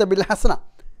സയ്യത്ത ബിൽ ഹസന,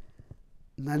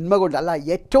 നന്മ കൊണ്ട് അല്ല,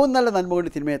 ഏറ്റവും നല്ല നന്മ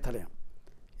കൊണ്ട് തിന്മയെ തടയാം.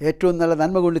 ഏറ്റവും നല്ല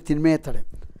നന്മ കൊണ്ട് തിന്മയെ തടയാം.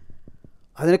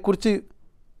 അതിനെക്കുറിച്ച്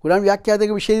ഖുർആൻ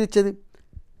വ്യാഖ്യാതക വിശദീകരിച്ചത്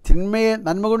തിന്മയെ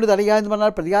നന്മ കൊണ്ട് തടയുക എന്ന്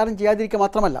പറഞ്ഞാൽ പ്രതികാരം ചെയ്യാതിരിക്കുക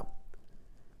മാത്രമല്ല,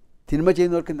 തിന്മ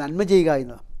ചെയ്യുന്നവർക്ക് നന്മ ചെയ്യുക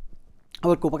എന്നതാണ്,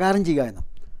 അവർക്ക് ഉപകാരം ചെയ്യുക എന്നാണ്.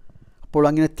 അപ്പോൾ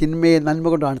അങ്ങനെ തിന്മയെ നന്മ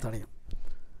കൊണ്ടാണ് തടയും.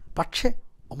 പക്ഷേ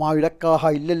ഒമായുലക്കാഹ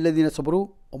ഇല്ലല്ലദീന സബറു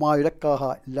ഒമായുലക്കാഹ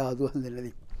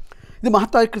ഇല്ലാതുഹല്ലദീൻ, ഇത്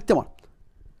മഹത്തായ കൃത്യമാണ്.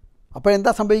 അപ്പോൾ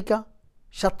എന്താ സംഭവിക്കുക?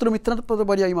 ശത്രു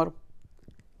മിത്രപോലെയായി മാറും,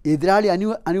 എതിരാളി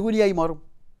അനുകൂലിയായി മാറും,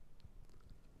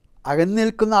 അകന്നു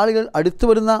നിൽക്കുന്ന ആളുകൾ അടുത്തു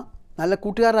വരുന്ന നല്ല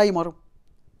കൂട്ടുകാരായി മാറും,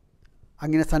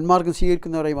 അങ്ങനെ സന്മാർഗം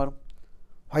സ്വീകരിക്കുന്നവരായി മാറും.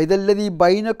 ഫൈദല്ലദീ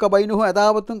ബൈനക ബൈനുഹു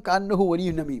അദാവത്തും കാന്നഹു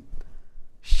വലിയ നമീം,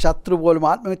 ശത്രു പോലും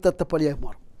ആത്മമിത്രത്തെ പോലെയായി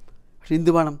മാറും. പക്ഷെ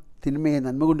എന്ത് വേണം? തിന്മയെ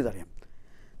നന്മ കൊണ്ട് തടയാം.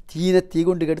 തീനെ തീ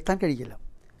കൊണ്ട് കെടുത്താൻ കഴിയില്ല,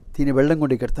 തീനെ വെള്ളം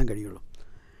കൊണ്ട് കെടുത്താൻ കഴിയുള്ളൂ.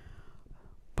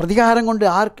 പ്രതികാരം കൊണ്ട്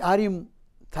ആരെയും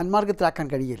സന്മാർഗത്തിലാക്കാൻ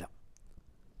കഴിയില്ല.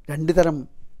 രണ്ട് തരം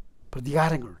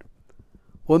പ്രതികാരങ്ങളുണ്ട്.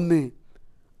 ഒന്ന്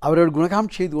അവരോട്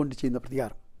ഗുണകാംക്ഷ ചെയ്തുകൊണ്ട് ചെയ്യുന്ന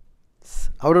പ്രതികാരം,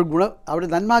 അവരുടെ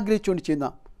നന്മ ആഗ്രഹിച്ചുകൊണ്ട് ചെയ്യുന്ന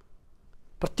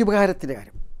പ്രത്യുപകാരത്തിൻ്റെ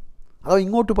കാര്യം. അഥവാ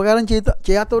ഇങ്ങോട്ട് ഉപകാരം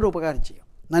ചെയ്യാത്തവരുടെ ഉപകാരം ചെയ്യുക,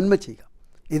 നന്മ ചെയ്യുക,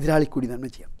 എതിരാളി കൂടി നന്മ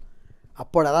ചെയ്യാം.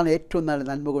 അപ്പോൾ അതാണ് ഏറ്റവും നല്ല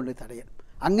നന്മ കൊണ്ട് തടയാൻ.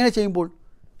 അങ്ങനെ ചെയ്യുമ്പോൾ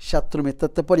ശത്രു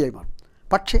മിത്രത്തെപ്പോലെയായി മാറും.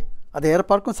 പക്ഷേ അത്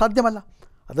ഏറെപ്പാർക്കും സാധ്യമല്ല.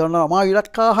 അതുകൊണ്ട്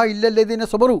ഒമായുലക്കാഹ ഇല്ലല്ലദീന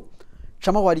സബറു,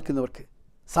 ക്ഷമ പാലിക്കുന്നവർക്ക്,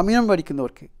 സമയം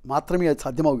പാലിക്കുന്നവർക്ക് മാത്രമേ അത്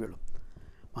സാധ്യമാവുകയുള്ളൂ.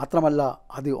 മാത്രമല്ല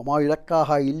അത്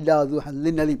ഒമായുലക്കാഹ ഇല്ലാതു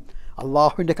ഹല്ലിനലീം,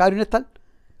 അള്ളാഹുവിൻ്റെ കാരുണ്യത്താൽ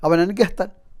അവൻ അനുഗ്രഹത്താൽ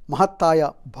മഹത്തായ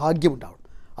ഭാഗ്യമുണ്ടാവും.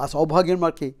 ആ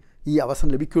സൗഭാഗ്യന്മാർക്ക് ഈ അവസരം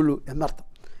ലഭിക്കുകയുള്ളൂ എന്നർത്ഥം.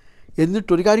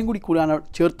 എന്നിട്ടൊരു കാര്യം കൂടി ഖുർആൻ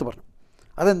ചേർത്ത് പറഞ്ഞു.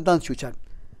 അതെന്താണെന്ന് ചോദിച്ചാൽ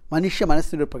മനുഷ്യ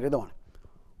മനസ്സിൻ്റെ ഒരു പ്രകൃതമാണ്.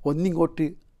 ഒന്നിങ്ങോട്ട്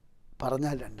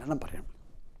പറഞ്ഞാൽ രണ്ടെണ്ണം പറയണം.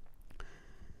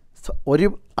 ഒരു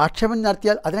ആക്ഷേപം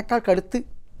നടത്തിയാൽ അതിനേക്കാൾ കടുത്ത്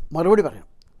മറുപടി പറയണം.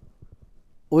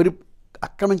 ഒരു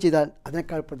അക്രമം ചെയ്താൽ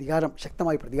അതിനേക്കാൾ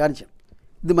ശക്തമായി പ്രതികാരം ചെയ്യണം.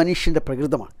 ഇത് മനുഷ്യൻ്റെ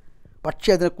പ്രകൃതമാണ്. പക്ഷേ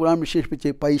അതിനെ ഖുർആൻ വിശേഷിപ്പിച്ച്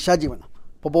പൈശാചികമെന്ന്.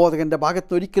 പ്രബോധകൻ്റെ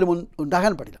ഭാഗത്ത് ഒരിക്കലും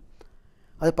ഉണ്ടാകാൻ പാടില്ല.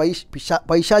 അത്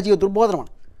പൈശാചിക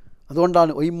ദുർബോധനമാണ്.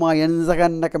 അതുകൊണ്ടാണ് ഒയ്മ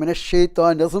എൻസകന്നക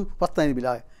മിനശ്ശൈത്വാൻ റസും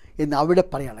ഫസ്തനിബിലായ എന്ന് അവിടെ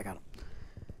പറയാനുള്ള കാരണം.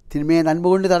 തിന്മയെ നന്മ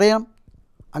കൊണ്ട് തടയണം.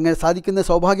 അങ്ങനെ സാധിക്കുന്ന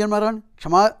സൗഭാഗ്യന്മാരാണ്,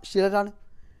 ക്ഷമാശീലരാണ്.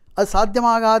 അത്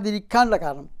സാധ്യമാകാതിരിക്കാനുള്ള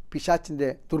കാരണം പിശാച്ചിൻ്റെ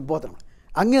ദുർബോധനമാണ്.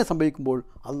 അങ്ങനെ സംഭവിക്കുമ്പോൾ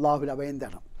അള്ളാഹുവിൽ അഭയം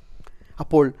തേടണം.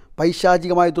 അപ്പോൾ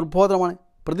പൈശാചികമായ ദുർബോധനമാണ്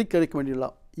പ്രതിക്രിയയ്ക്ക് വേണ്ടിയുള്ള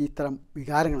ഇത്തരം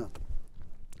വികാരങ്ങൾ നടത്തും.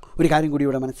 ഒരു കാര്യം കൂടി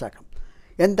ഇവിടെ മനസ്സിലാക്കണം.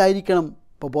 എന്തായിരിക്കണം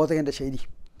പ്രബോധകൻ്റെ ശൈലി?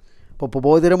 ഇപ്പോൾ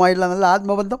പ്രബോധകരുമായുള്ള നല്ല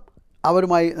ആത്മബന്ധം,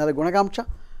 അവരുമായി നല്ല ഗുണകാംക്ഷ,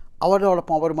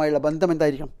 അവരോടൊപ്പം അവരുമായുള്ള ബന്ധം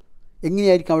എന്തായിരിക്കണം?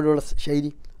 എങ്ങനെയായിരിക്കും അവരുള്ള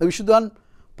ശൈലി? അത് വിശുദ്ധാൻ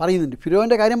പറയുന്നുണ്ട്.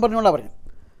 ഫിറോൻ്റെ കാര്യം പറഞ്ഞുകൊണ്ടാണ് പറയുന്നത്.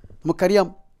 നമുക്കറിയാം,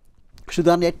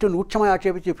 വിശുദ്ധാനെ ഏറ്റവും രൂക്ഷമായി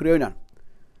ആക്ഷേപിച്ച ഫിറോനാണ്.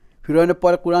 ഫിറോനെ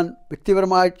പോലെ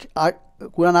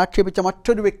ഖുർആൻ ആക്ഷേപിച്ച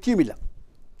മറ്റൊരു വ്യക്തിയുമില്ല.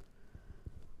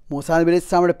 മൂസാ നബി അലൈഹി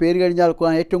ഇസ്ലാമിയുടെ പേര് കഴിഞ്ഞാൽ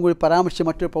ഖുർആൻ ഏറ്റവും കൂടുതൽ പരാമർശിച്ച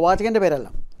മറ്റൊരു പ്രവാചകൻ്റെ പേരല്ല.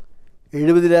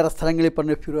 70-ലേറെ സ്ഥലങ്ങളിൽ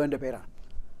പറഞ്ഞ ഫിറോൻ്റെ പേരാണ്.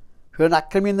 ഫിറോൻ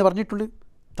അക്രമി എന്ന് പറഞ്ഞിട്ടുണ്ട്,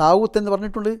 താവൂത്ത് എന്ന്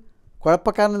പറഞ്ഞിട്ടുണ്ട്,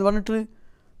 കുഴപ്പക്കാരൻ എന്ന് പറഞ്ഞിട്ടുണ്ട്,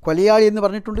 കൊലയാളി എന്ന്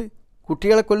പറഞ്ഞിട്ടുണ്ട്,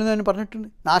 കുട്ടികളെ കൊല്ലുന്നതെന്ന് പറഞ്ഞിട്ടുണ്ട്,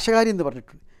 നാശകാരി എന്ന്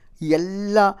പറഞ്ഞിട്ടുണ്ട്. ഈ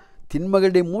എല്ലാ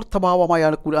തിന്മകളുടെയും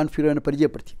മൂർത്തഭാവമായാണ് ഖുർആൻ ഫിറോനെ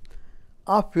പരിചയപ്പെടുത്തി.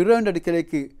 ആ ഫിറോൻ്റെ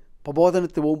അടുക്കലേക്ക്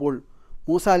പ്രബോധനത്തിൽ പോകുമ്പോൾ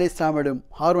മൂസാ അലൈഹി ഇസ്ലാമോടും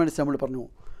ഹാറൂൻ അലൈഹി ഇസ്ലാമോട് പറഞ്ഞു,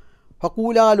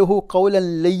 ഫഖൂലാലുഹു ഖൗലൻ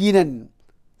ലയ്യിനൻ,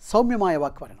 സൗമ്യമായ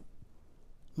വാക്ക് പറയണം,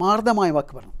 മാർദ്ദമായ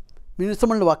വാക്ക് പറയണം,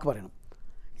 മിനുസമുള്ള വാക്ക് പറയണം.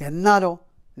 എന്നാലോ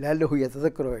ലല്ലഹു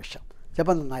യതദക്കറുവേഷ,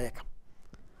 ചിലപ്പോൾ നന്നായേക്കാം,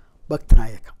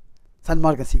 ഭക്തനായേക്കാം,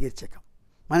 സന്മാർഗം സ്വീകരിച്ചേക്കാം,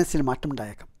 മനസ്സിൽ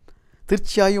മാറ്റമുണ്ടായേക്കാം.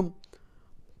 തീർച്ചയായും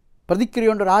പ്രതിക്രിയ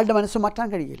കൊണ്ട് ഒരാളുടെ മനസ്സ് മാറ്റാൻ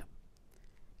കഴിയില്ല.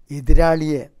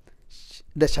 എതിരാളിയെ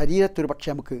ശരീരത്തൊരു പക്ഷേ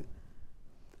നമുക്ക്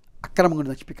അക്രമം കൊണ്ട്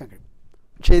നശിപ്പിക്കാൻ കഴിയും.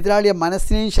 പക്ഷേ എതിരാളിയെ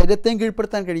മനസ്സിനെയും ശരീരത്തെയും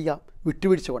കീഴ്പ്പെടുത്താൻ കഴിയുക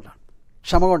വിട്ടുവീഴ്ച കൊണ്ടാണ്,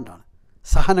 ക്ഷമ കൊണ്ടാണ്,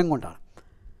 സഹനം കൊണ്ടാണ്,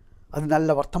 അത്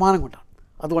നല്ല വർത്തമാനം കൊണ്ടാണ്.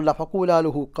 അതുകൊണ്ടാണ്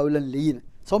ഫഖൂലാലുഹു ഖൗലൻ ലയ്യിൻ,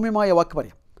 സൗമ്യമായ വാക്ക്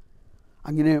പറയാം.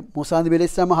 അങ്ങനെ മൂസാ നബി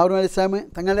അലൈഹി ഇസ്ലാം, ഹാറൂൻ അലൈഹി ഇസ്ലാം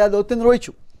തങ്ങളുടെ ആ ദൗത്യം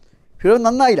നിർവഹിച്ചു. ഫിറോൻ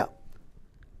നന്നായില്ല,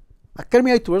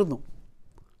 അക്രമിയായി തുടർന്നു,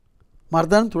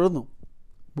 മർദ്ദനം തുടർന്നു.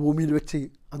 ഭൂമിയിൽ വെച്ച്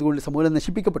അതുകൊണ്ട് സമൂലം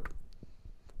നശിപ്പിക്കപ്പെട്ടു.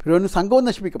 ഫിറോനും സംഘവും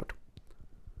നശിപ്പിക്കപ്പെട്ടു,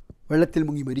 വെള്ളത്തിൽ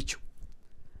മുങ്ങി മരിച്ചു.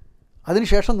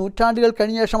 അതിനുശേഷം നൂറ്റാണ്ടുകൾ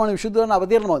കഴിഞ്ഞ ശേഷമാണ് വിശുദ്ധ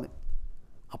അവതീർണമാകുന്നത്.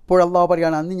 അപ്പോൾ അള്ളാഹു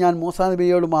പറയുകയാണ്, അന്ന് ഞാൻ മൂസാ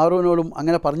നബിയോടും ഹാറൂനോടും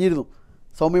അങ്ങനെ പറഞ്ഞിരുന്നു,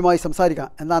 സൗമ്യമായി സംസാരിക്കാം,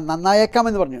 എന്നാൽ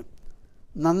നന്നായേക്കാമെന്ന് പറഞ്ഞു.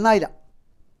 നന്നായില്ല.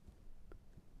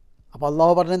 അപ്പോൾ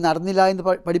അള്ളാഹു പറഞ്ഞത് നടന്നില്ല എന്ന്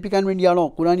പഠിപ്പിക്കാൻ വേണ്ടിയാണോ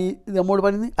ഖുർആൻ ഇത് നമ്മോട്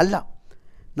പറയുന്നത്? അല്ല.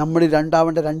 നമ്മൾ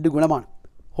രണ്ടാവേണ്ട രണ്ട് ഗുണമാണ്.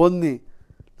 ഒന്ന്,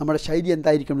 നമ്മുടെ ശൈലി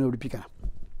എന്തായിരിക്കും എന്ന് പഠിപ്പിക്കണം.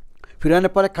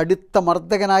 ഫിറോനെപ്പോലെ കടുത്ത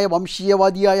മർദ്ദകനായ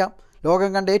വംശീയവാദിയായ ലോകം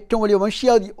കണ്ട ഏറ്റവും വലിയ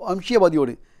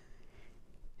വംശീയവാദിയോട്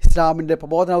ഇസ്ലാമിൻ്റെ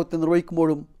പ്രബോധനത്വം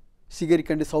നിർവഹിക്കുമ്പോഴും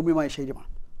സ്വീകരിക്കേണ്ട സൗമ്യമായ ശൈലിയാണ്,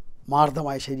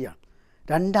 മാർദ്ദമായ ശൈലിയാണ്.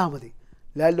 രണ്ടാമത്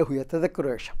ലല്ലഹു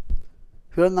യതദക്കറുവേഷം,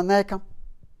 ഫിറോൻ നന്നായേക്കാം,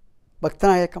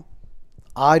 ഭക്തനായേക്കാം,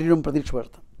 ആരിലും പ്രതീക്ഷ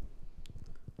പുലർത്താം.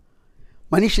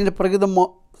 മനുഷ്യൻ്റെ പ്രകൃതം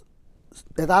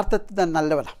യഥാർത്ഥത്തിൽ തന്നെ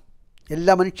നല്ലവനാണ്.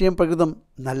 എല്ലാ മനുഷ്യനും പ്രകൃതം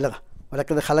നല്ലതാണ്.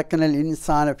 വലക്കത് ഖലഖനൽ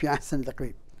ഇൻസാന ഫി അഹ്സനി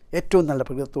തഖ്വീം, ഏറ്റവും നല്ല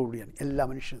പ്രകൃതത്തോടുകൂടിയാണ് എല്ലാ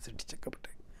മനുഷ്യനും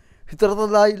സൃഷ്ടിച്ചേക്കപ്പെട്ടത്.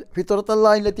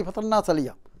 ഫിത്രത്തല്ലാഹി ലത്തി ഫതർനാ സലിയ,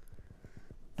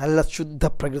 നല്ല ശുദ്ധ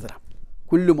പ്രകൃതരാണ്.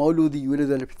 കുല്ലു മൗലൂദി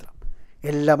യൂലദു അലൽ ഫിത്ര,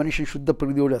 എല്ലാ മനുഷ്യനും ശുദ്ധ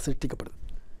പ്രകൃതിയോടെ സൃഷ്ടിക്കപ്പെടുന്നത്.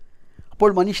 അപ്പോൾ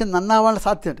മനുഷ്യൻ നന്നാവാനുള്ള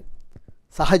സാധ്യതയുണ്ട്.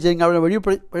 സാഹചര്യങ്ങൾ അവനെ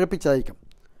പിഴപ്പിച്ചതായിരിക്കും.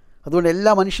 അതുകൊണ്ട്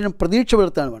എല്ലാ മനുഷ്യനും പ്രതീക്ഷ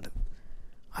പുലർത്താണ് വേണ്ടത്,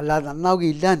 അല്ലാതെ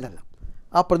നന്നാവുകയില്ല എന്നല്ല.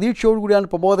 ആ പ്രതീക്ഷയോടുകൂടിയാണ്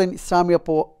പ്രബോധൻ ഇസ്ലാമിക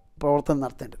പ്രവർത്തനം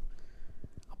നടത്തേണ്ടത്.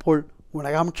 അപ്പോൾ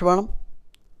ഗുണകാംക്ഷ വേണം,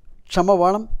 ക്ഷമ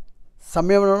വേണം,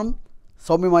 സംയമനം വേണം,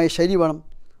 സൗമ്യമായ ശൈലി വേണം,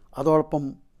 അതോടൊപ്പം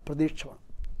പ്രതീക്ഷ വേണം.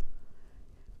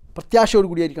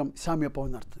 പ്രത്യാശയോടുകൂടിയായിരിക്കണം ഇസ്ലാമിക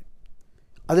പ്രവർത്തനം നടത്തുന്നത്.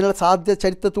 അതിനുള്ള സാധ്യത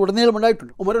ചരിത്രത്തിലുടനീളം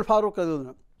ഉണ്ടായിട്ടുണ്ട്. ഉമർ ഫാറൂഖ് അത്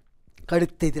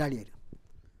കടുത്ത എതിരാളിയായിരുന്നു.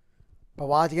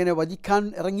 പ്രവാചകനെ വധിക്കാൻ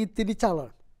ഇറങ്ങി തിരിച്ച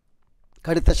ആളാണ്,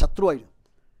 കടുത്ത ശത്രുവായിരുന്നു.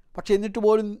 പക്ഷേ എന്നിട്ട്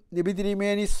പോലും നബി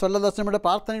തിരുമേനി സ്വല്ലല്ലാഹു അലൈഹി വസല്ലമയുടെ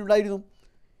പ്രാർത്ഥനയുണ്ടായിരുന്നു,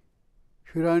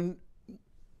 ഫിറോൻ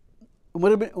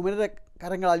ഉമരുടെ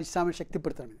കരങ്ങളാൽ ഇസ്ലാമിനെ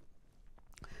ശക്തിപ്പെടുത്തണം.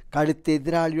 കടുത്ത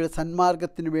എതിരാളിയുടെ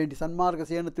സന്മാർഗത്തിന് വേണ്ടി, സന്മാർഗ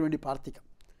സേവനത്തിന് വേണ്ടി പ്രാർത്ഥിക്കാം.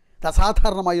 ഇത്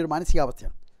അസാധാരണമായൊരു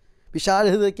മാനസികാവസ്ഥയാണ്.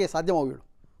 വിശാലതയ്ക്കേ സാധ്യമാവുകയുള്ളൂ.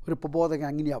 ഒരു പ്രബോധകൻ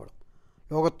അങ്ങനെയാവണം.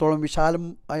 ലോകത്തോളം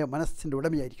വിശാലമായ മനസ്സിൻ്റെ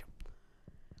ഉടമയായിരിക്കും.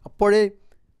 അപ്പോഴേ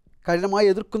കഠിനമായി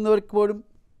എതിർക്കുന്നവർക്ക് പോലും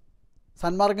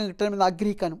സന്മാർഗം കിട്ടണമെന്ന്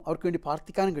ആഗ്രഹിക്കാനും അവർക്ക് വേണ്ടി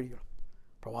പ്രാർത്ഥിക്കാനും കഴിയുള്ളൂ.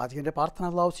 പ്രവാചകൻ്റെ പ്രാർത്ഥന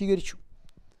അല്ലാഹു സ്വീകരിച്ചു.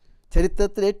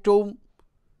 ചരിത്രത്തിൽ ഏറ്റവും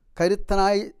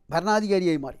കരുത്തനായ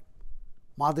ഭരണാധികാരിയായി മാറി,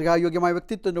 മാതൃകായോഗ്യമായ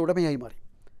വ്യക്തിത്വത്തിൻ്റെ ഉടമയായി മാറി.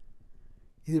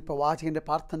 ഇതിൽ പ്രവാചകൻ്റെ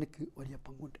പ്രാർത്ഥനയ്ക്ക് വലിയ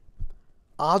പങ്കുണ്ട്.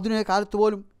 ആധുനിക കാലത്ത്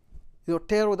പോലും ഇത്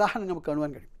ഒട്ടേറെ ഉദാഹരണം നമുക്ക്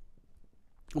കാണുവാൻ കഴിയും.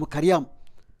 നമുക്കറിയാം,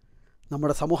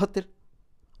 നമ്മുടെ സമൂഹത്തിൽ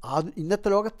ഇന്നത്തെ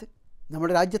ലോകത്ത്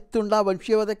നമ്മുടെ രാജ്യത്തുണ്ടാ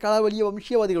വംശീയവാദക്കാൾ വലിയ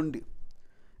വംശീയവാദികളുണ്ട്.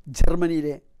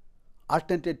 ജർമ്മനിയിലെ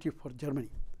ആൾട്ടർനേറ്റീവ് ഫോർ ജർമ്മനി.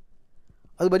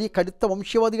 അത് വലിയ കടുത്ത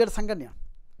വംശീയവാദികളുടെ സംഘടനയാണ്.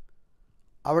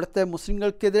 അവിടുത്തെ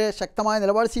മുസ്ലിങ്ങൾക്കെതിരെ ശക്തമായ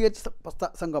നിലപാട് സ്വീകരിച്ച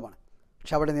സംഘമാണ്.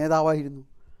 പക്ഷെ അവിടെ നേതാവായിരുന്നു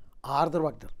ആർതർ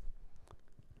വാഗ്നർ.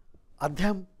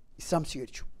 അദ്ദേഹം ഇസ്ലാം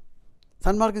സ്വീകരിച്ചു,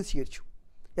 സന്മാർഗം സ്വീകരിച്ചു.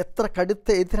 എത്ര കടുത്ത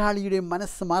എതിരാളിയുടെയും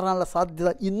മനസ്സ് മാറാനുള്ള സാധ്യത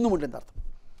ഇന്നുമുണ്ടെന്നർത്ഥം.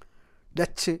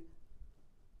 ഡച്ച്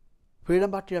ഫ്രീഡം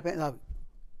പാർട്ടിയുടെ നേതാവ്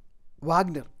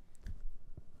വാഗ്നർ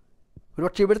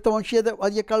ഒരുപക്ഷെ ഇവിടുത്തെ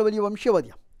വംശീയവാദിയേക്കാൾ വലിയ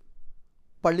വംശീയവാദിയാണ്.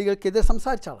 പള്ളികൾക്കെതിരെ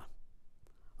സംസാരിച്ച ആളാണ്.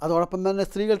 അതോടൊപ്പം തന്നെ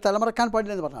സ്ത്രീകൾ തലമറക്കാൻ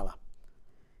പാടില്ലെന്ന് പറഞ്ഞ ആളാണ്.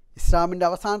 ഇസ്ലാമിൻ്റെ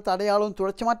അവസാനത്തെ അടയാളവും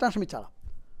തുടച്ചു മാറ്റാൻ ശ്രമിച്ച ആളാണ്.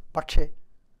 പക്ഷേ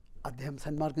അദ്ദേഹം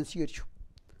സന്മാർഗം സ്വീകരിച്ചു.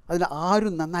 അതിന്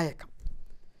ആരും നന്നായേക്കാം.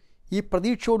 ഈ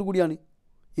പ്രതീക്ഷയോടുകൂടിയാണ്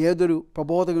ഏതൊരു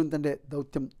പ്രബോധകനും തൻ്റെ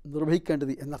ദൗത്യം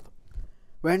നിർവഹിക്കേണ്ടത് എന്നർത്ഥം.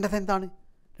 വേണ്ടത് എന്താണ്?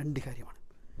 2 കാര്യമാണ്.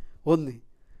 ഒന്ന്,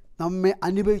 നമ്മെ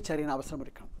അനുഭവിച്ചറിയാൻ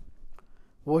അവസരമൊരുക്കണം.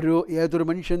 ഏതൊരു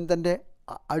മനുഷ്യനും തൻ്റെ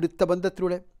അടുത്ത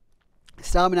ബന്ധത്തിലൂടെ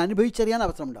ഇസ്ലാമിനെ അനുഭവിച്ചറിയാൻ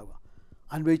അവസരമുണ്ടാവുക.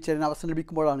 അനുഭവിച്ചറിയാൻ അവസരം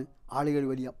ലഭിക്കുമ്പോഴാണ് ആളുകൾ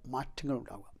വലിയ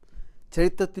മാറ്റങ്ങളുണ്ടാവുക.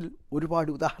 ചരിത്രത്തിൽ ഒരുപാട്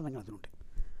ഉദാഹരണങ്ങൾ അതിനുണ്ട്.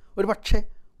 ഒരു പക്ഷേ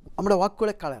നമ്മുടെ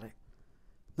വാക്കുകളെക്കാളേറെ,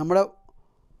 നമ്മുടെ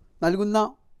നൽകുന്ന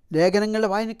ലേഖനങ്ങളുടെ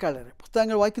വായനക്കാളേറെ,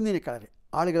 പുസ്തകങ്ങൾ വായിക്കുന്നതിനേക്കാളേറെ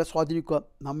ആളുകളെ സ്വാധീനിക്കുക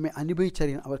നമ്മെ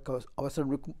അനുഭവിച്ചറിയാൻ അവർക്ക് അവസരം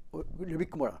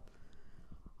ലഭിക്കുമ്പോഴാണ്.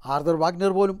 ആർതർ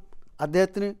വാഗ്നർ പോലും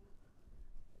അദ്ദേഹത്തിന്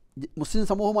മുസ്ലിം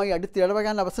സമൂഹവുമായി അടുത്ത്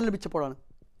ഇടപെടാൻ അവസരം ലഭിച്ചപ്പോഴാണ്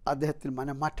അദ്ദേഹത്തിന്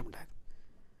മനംമാറ്റമുണ്ടായത്.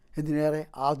 എന്തിനേറെ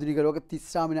ആധുനിക ലോകത്ത്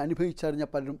ഇസ്ലാമിനെ അനുഭവിച്ചറിഞ്ഞ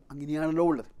പലരും അങ്ങനെയാണല്ലോ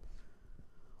ഉള്ളത്.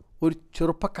 ഒരു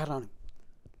ചെറുപ്പക്കാരനാണ്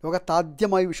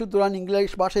ലോകത്താദ്യമായി വിശുദ്ധ ഖുർആൻ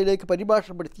ഇംഗ്ലീഷ് ഭാഷയിലേക്ക്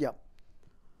പരിഭാഷപ്പെടുത്തിയ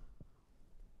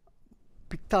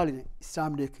പിക്താളിനെ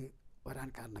ഇസ്ലാമിലേക്ക് വരാൻ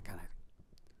കാരണക്കാരായത്.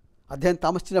 അദ്ദേഹം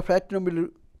താമസിച്ചിരുന്ന ഫ്ലാറ്റിന് മുമ്പിൽ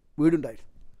വീടുണ്ടായിരുന്നു.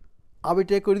 ആ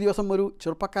വീട്ടിലേക്ക് ഒരു ദിവസം ഒരു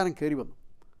ചെറുപ്പക്കാരൻ കയറി വന്നു.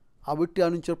 ആ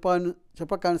വീട്ടുകാരനും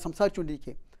ചെറുപ്പക്കാരനും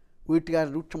സംസാരിച്ചുകൊണ്ടിരിക്കെ വീട്ടുകാരൻ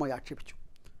രൂക്ഷമായി ആക്ഷേപിച്ചു.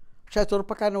 പക്ഷേ ആ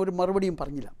ചെറുപ്പക്കാരൻ ഒരു മറുപടിയും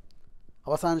പറഞ്ഞില്ല.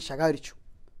 അവസാനം ശകാരിച്ചു,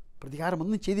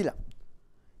 പ്രതികാരമൊന്നും ചെയ്തില്ല.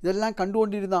 ഇതെല്ലാം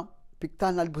കണ്ടുകൊണ്ടിരുന്ന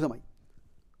പിക്താലിന് അത്ഭുതമായി.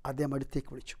 അദ്ദേഹം അടുത്തേക്ക്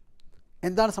വിളിച്ചു.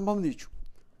 എന്താണ് സംഭവം എന്ന് ചോദിച്ചു.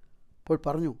 അപ്പോൾ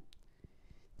പറഞ്ഞു,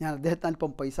 ഞാൻ അദ്ദേഹത്തിന്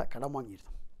അല്പം പൈസ കടം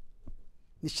വാങ്ങിയിരുന്നു.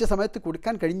 നിശ്ചയ സമയത്ത്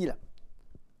കൊടുക്കാൻ കഴിഞ്ഞില്ല.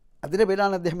 അതിൻ്റെ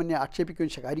പേരിലാണ് അദ്ദേഹം എന്നെ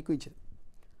ആക്ഷേപിക്കുകയും ശകാരിക്കുകയും ചെയ്തത്.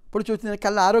 അപ്പോൾ ചോദിച്ചു,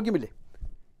 നിനക്കല്ല ആരോഗ്യമില്ലേ,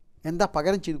 എന്താ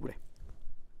പകരം ചെയ്തു കൂടെ?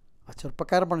 ആ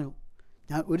ചെറുപ്പക്കാരൻ പറഞ്ഞു,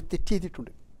 ഞാൻ ഒരു തെറ്റ്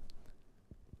ചെയ്തിട്ടുണ്ട്,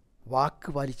 വാക്ക്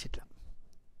പാലിച്ചിട്ടില്ല,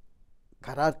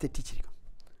 കരാർ തെറ്റിച്ചിരിക്കും.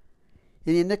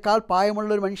 ഇനി എന്നെക്കാൾ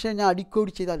പ്രായമുള്ളൊരു മനുഷ്യനെ ഞാൻ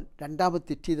അടിക്കോടി ചെയ്താൽ രണ്ടാമത്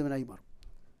തെറ്റ് ചെയ്തവനായി മാറും.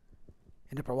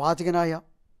 എൻ്റെ പ്രവാചകനായ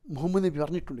മുഹമ്മദ് നബി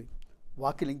പറഞ്ഞിട്ടുണ്ട്,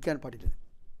 വാക്ക് ലംഘിക്കാൻ പാടില്ലെന്ന്,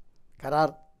 കരാർ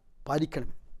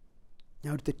പാലിക്കണമെന്ന്.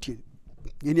 ഞാൻ ഒരു തെറ്റ് ചെയ്തു.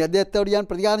 ഇനി അദ്ദേഹത്തോട് ഞാൻ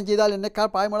പ്രതികാരം ചെയ്താൽ എന്നെക്കാൾ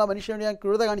പ്രായമുള്ള മനുഷ്യനോട് ഞാൻ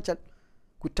ക്രൂരത കാണിച്ചാൽ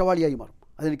കുറ്റവാളിയായി മാറും.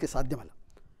 അതെനിക്ക് സാധ്യമല്ല.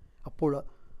 അപ്പോൾ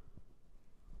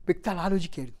പിക്താൽ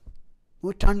ആലോചിക്കുകയായിരുന്നു,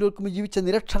 നൂറ്റാണ്ടുകൾക്ക് മുമ്പ് ജീവിച്ച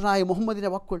നിരക്ഷരനായ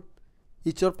മുഹമ്മദിൻ്റെ വാക്കുകൾ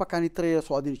ഈ ചെറുപ്പക്കാരൻ ഇത്രയേറെ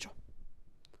സ്വാധീനിച്ചോ?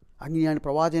 അങ്ങനെയാണ്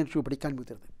പ്രവാചകനെ പഠിക്കാൻ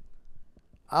മുതിർന്നത്.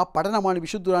 ആ പഠനമാണ്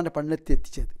വിശുദ്ധ ഖുർആൻ്റെ പഠനത്തെ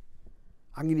എത്തിച്ചത്.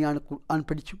 അങ്ങനെയാണ് ഖുർആൻ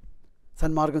പഠിച്ചു,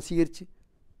 സന്മാർഗം സ്വീകരിച്ച്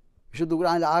വിശുദ്ധ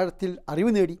ഖുർആനിലെ ആഴത്തിൽ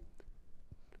അറിവ് നേടി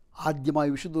ആദ്യമായി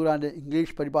വിശുദ്ധ ഖുർആൻ്റെ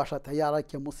ഇംഗ്ലീഷ് പരിഭാഷ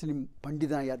തയ്യാറാക്കിയ മുസ്ലിം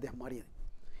പണ്ഡിതനായി അദ്ദേഹം മാറിയത്.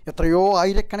 എത്രയോ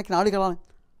ആയിരക്കണക്കിന് ആളുകളാണ്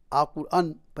ആ ഖുർആൻ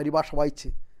പരിഭാഷ വായിച്ച്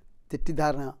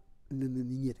തെറ്റിദ്ധാരണ നിന്ന്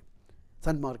നീങ്ങിയത്,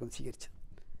 സന്മാർഗം സ്വീകരിച്ചത്.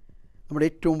 നമ്മുടെ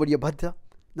ഏറ്റവും വലിയ ഭദ്രത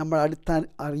നമ്മൾ അടുത്താൻ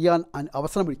അറിയാൻ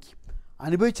അവസരമൊരുക്കി,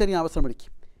 അനുഭവിച്ചറിയാൻ അവസരമൊരുക്കി.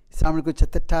 ഇസ്ലാമിനെക്കുറിച്ച്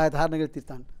തെറ്റായ ധാരണകൾ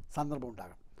തിരുത്താൻ സന്ദർഭം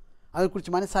ഉണ്ടാകണം.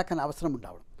 അതേക്കുറിച്ച് മനസ്സാക്കാൻ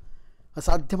അവസരമുണ്ടാവണം. അത്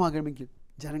സാധ്യമാകണമെങ്കിൽ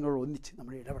ജനങ്ങളോട് ഒന്നിച്ച്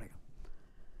നമ്മൾ ഇടപെടണം.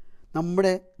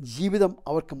 നമ്മുടെ ജീവിതം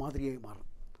അവർക്ക് മാതൃകയായി മാറണം.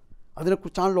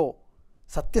 അതിനെക്കുറിച്ചാണല്ലോ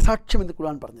സത്യസാക്ഷ്യമെന്ന്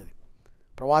ഖുർആൻ പറഞ്ഞത്.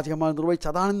 പ്രവാചകന്മാർ നിർവഹിച്ച്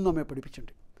അതാണെന്ന് നമ്മെ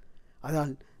പഠിപ്പിച്ചിട്ടുണ്ട്.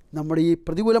 അതിനാൽ നമ്മുടെ ഈ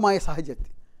പ്രതികൂലമായ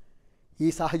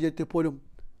സാഹചര്യത്തിൽ പോലും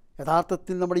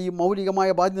യഥാർത്ഥത്തിൽ നമ്മുടെ ഈ മൗലികമായ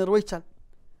ബാധ്യത നിർവഹിച്ചാൽ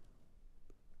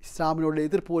ഇസ്ലാമിനുള്ള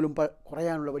എതിർപ്പ് പോലും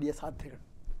കുറയാനുള്ള വലിയ സാധ്യതകൾ.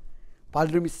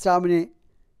 പലരും ഇസ്ലാമിനെ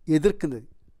എതിർക്കുന്നത്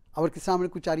അവർക്ക്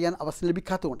ഇസ്ലാമിനെക്കുറിച്ച് അറിയാൻ അവസരം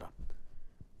ലഭിക്കാത്തതുകൊണ്ടാണ്,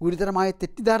 ഗുരുതരമായ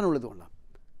തെറ്റിദ്ധാരണ ഉള്ളതുകൊണ്ടാണ്.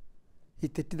 ഈ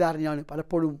തെറ്റിദ്ധാരണയാണ്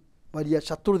പലപ്പോഴും വലിയ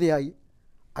ശത്രുതയായി,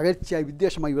 അകൽച്ചയായി,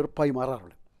 വിദ്വേഷമായി, വെറുപ്പായി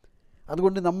മാറാറുള്ളത്.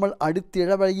 അതുകൊണ്ട് നമ്മൾ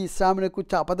അടുത്തിടപഴകി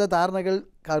ഇസ്ലാമിനെക്കുറിച്ച് അബദ്ധധാരണകൾ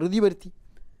കരുതി വരുത്തി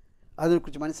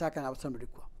അതിനെക്കുറിച്ച് മനസ്സിലാക്കാൻ അവസരം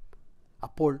എടുക്കുക.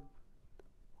 അപ്പോൾ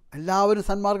എല്ലാവരും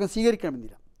സന്മാർഗം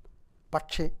സ്വീകരിക്കണമെന്നില്ല,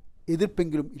 പക്ഷേ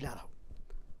എതിർപ്പെങ്കിലും ഇല്ലാതാവും.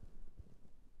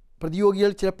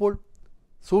 പ്രതിയോഗികൾ ചിലപ്പോൾ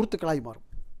സുഹൃത്തുക്കളായി മാറും.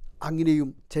 അങ്ങനെയും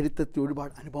ചരിത്രത്തിൽ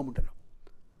ഒരുപാട് അനുഭവമുണ്ടല്ലോ.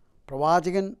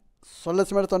 പ്രവാചകൻ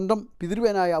സ്വല്ലല്ലാഹു തൊണ്ടം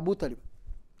പിതൃവനായ അബൂ തലിബ്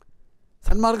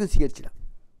സന്മാർഗം സ്വീകരിച്ചില്ല,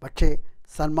 പക്ഷേ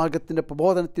സന്മാർഗത്തിൻ്റെ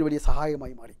പ്രബോധനത്തിന് വലിയ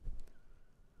സഹായമായി മാറി.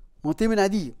 മുത്തീമിൻ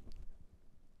അദി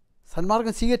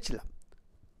സന്മാർഗം സ്വീകരിച്ചില്ല,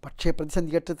 പക്ഷേ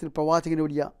പ്രതിസന്ധി ഘട്ടത്തിൽ പ്രവാചകന്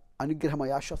വലിയ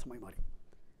അനുഗ്രഹമായി, ആശ്വാസമായി മാറി.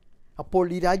 അപ്പോൾ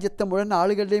ഈ രാജ്യത്തെ മുഴുവൻ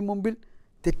ആളുകളുടെയും മുമ്പിൽ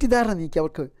തെറ്റിദ്ധാരണ നീക്കി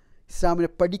അവർക്ക് ഇസ്ലാമിനെ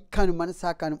പഠിക്കാനും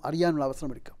മനസ്സാക്കാനും അറിയാനുള്ള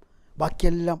അവസരം എടുക്കാം.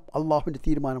 ബാക്കിയെല്ലാം അള്ളാഹുവിൻ്റെ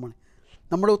തീരുമാനമാണ്.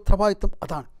 നമ്മുടെ ഉത്തരവാദിത്വം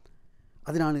അതാണ്.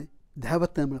 അതിനാണ്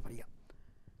ദഅവത്ത് നമ്മൾ പറയുക.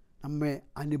 നമ്മെ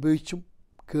അനുഭവിച്ചും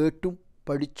കേട്ടും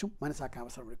പഠിച്ചും മനസ്സാക്കാൻ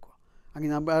അവസരം എടുക്കുക.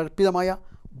 അങ്ങനെ നമ്മൾ അർപ്പിതമായ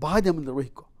ബാധ്യത നമ്മൾ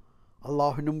നിർവഹിക്കുക.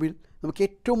 അള്ളാഹുവിൻ്റെ മുമ്പിൽ നമുക്ക്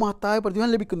ഏറ്റവും മഹത്തായ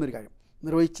പ്രതിഫലം ലഭിക്കുന്നൊരു കാര്യം,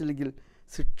 നിർവഹിച്ചില്ലെങ്കിൽ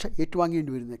ശിക്ഷ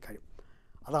ഏറ്റുവാങ്ങേണ്ടി വരുന്ന കാര്യം.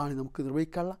 അതാണ് നമുക്ക്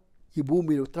നിർവഹിക്കാനുള്ള ഈ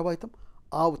ഭൂമിയിലെ ഉത്തരവാദിത്വം.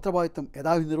 ആ ഉത്തരവാദിത്വം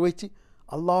യഥാവിധി നിർവഹിച്ച്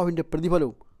അള്ളാഹുവിൻ്റെ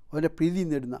പ്രതിഫലവും അവൻ്റെ പ്രീതി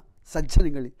നേടുന്ന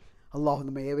സജ്ജനങ്ങളിൽ അള്ളാഹു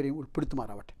നമ്മെ ഏവരെയും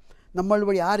ഉൾപ്പെടുത്തുമാറാവട്ടെ. നമ്മൾ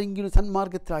വഴി ആരെങ്കിലും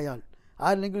സന്മാർഗത്തിലായാൽ,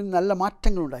 ആരെങ്കിലും നല്ല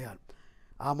മാറ്റങ്ങളുണ്ടായാൽ,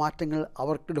 ആ മാറ്റങ്ങൾ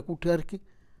അവരുടെ കൂട്ടുകാർക്ക്,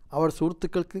 അവരുടെ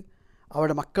സുഹൃത്തുക്കൾക്ക്,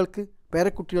 അവരുടെ മക്കൾക്ക്,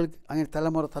 പേരക്കുട്ടികൾക്ക്, അങ്ങനെ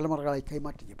തലമുറകളായി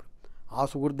കൈമാറ്റം ചെയ്യപ്പെടും. ആ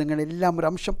സുഹൃത്തുക്കളെല്ലാം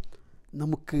ഒരംശം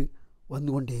നമുക്ക്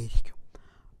വന്നുകൊണ്ടേയിരിക്കും.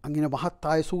 അങ്ങനെ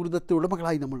മഹത്തായ സുഹൃത്തത്തെ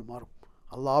ഉടമകളായി നമ്മൾ മാറും.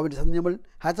 അള്ളാഹുവിൻ്റെ സന്നി നമ്മൾ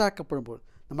ഹാജരാക്കപ്പെടുമ്പോൾ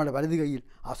നമ്മുടെ വലത് കൈയിൽ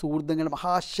ആ സുഹൃത്തുക്കളുടെ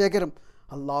മഹാശേഖരം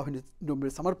അള്ളാഹുവിൻ്റെ മുമ്പിൽ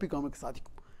സമർപ്പിക്കാൻ നമുക്ക്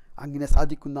സാധിക്കും. അങ്ങനെ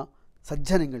സാധിക്കുന്ന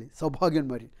സജ്ജനങ്ങളിൽ,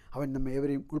 സൗഭാഗ്യന്മാരിൽ അവൻ നമ്മെ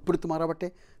ഏവരെയും ഉൾപ്പെടുത്തുമാറാവട്ടെ.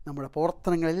 നമ്മുടെ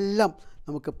പ്രവർത്തനങ്ങളെല്ലാം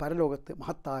നമുക്ക് പരലോകത്ത്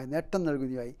മഹത്തായ നേട്ടം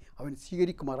നൽകുന്നതായി അവൻ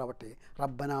സ്വീകരിക്കുമാറാവട്ടെ.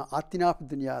 റബ്ബന ആതിനാ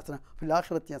ഫിദ്ദുനിയാ ഹസന ഫിൽ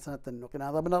ആഖിറതി ഹസനതൻ വഖിനാ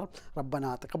അദാബന്നാർ.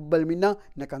 റബ്ബന തഖബ്ബൽ മിന്നാ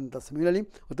ഇന്നക അൻത സമീഉൽ അലീം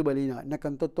വതുബ് അലൈനാ ഇന്നക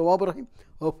അൻത തവ്വാബുർ റഹീം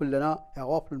വഗ്ഫിർ ലനാ യാ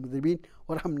ഗാഫിറുൽ മുദ്നിബീൻ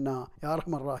വർഹംനാ യാ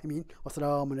അർഹമർ റഹീമീൻ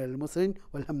വസ്സലാമു അലൽ മുർസലീൻ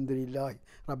വൽഹംദുലില്ലാഹി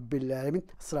റബ്ബിൽ ആലമീൻ.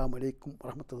 അസ്സലാമു അലൈക്കും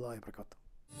വറഹ്മത്തുള്ളാഹി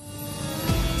വബറകാതുഹു.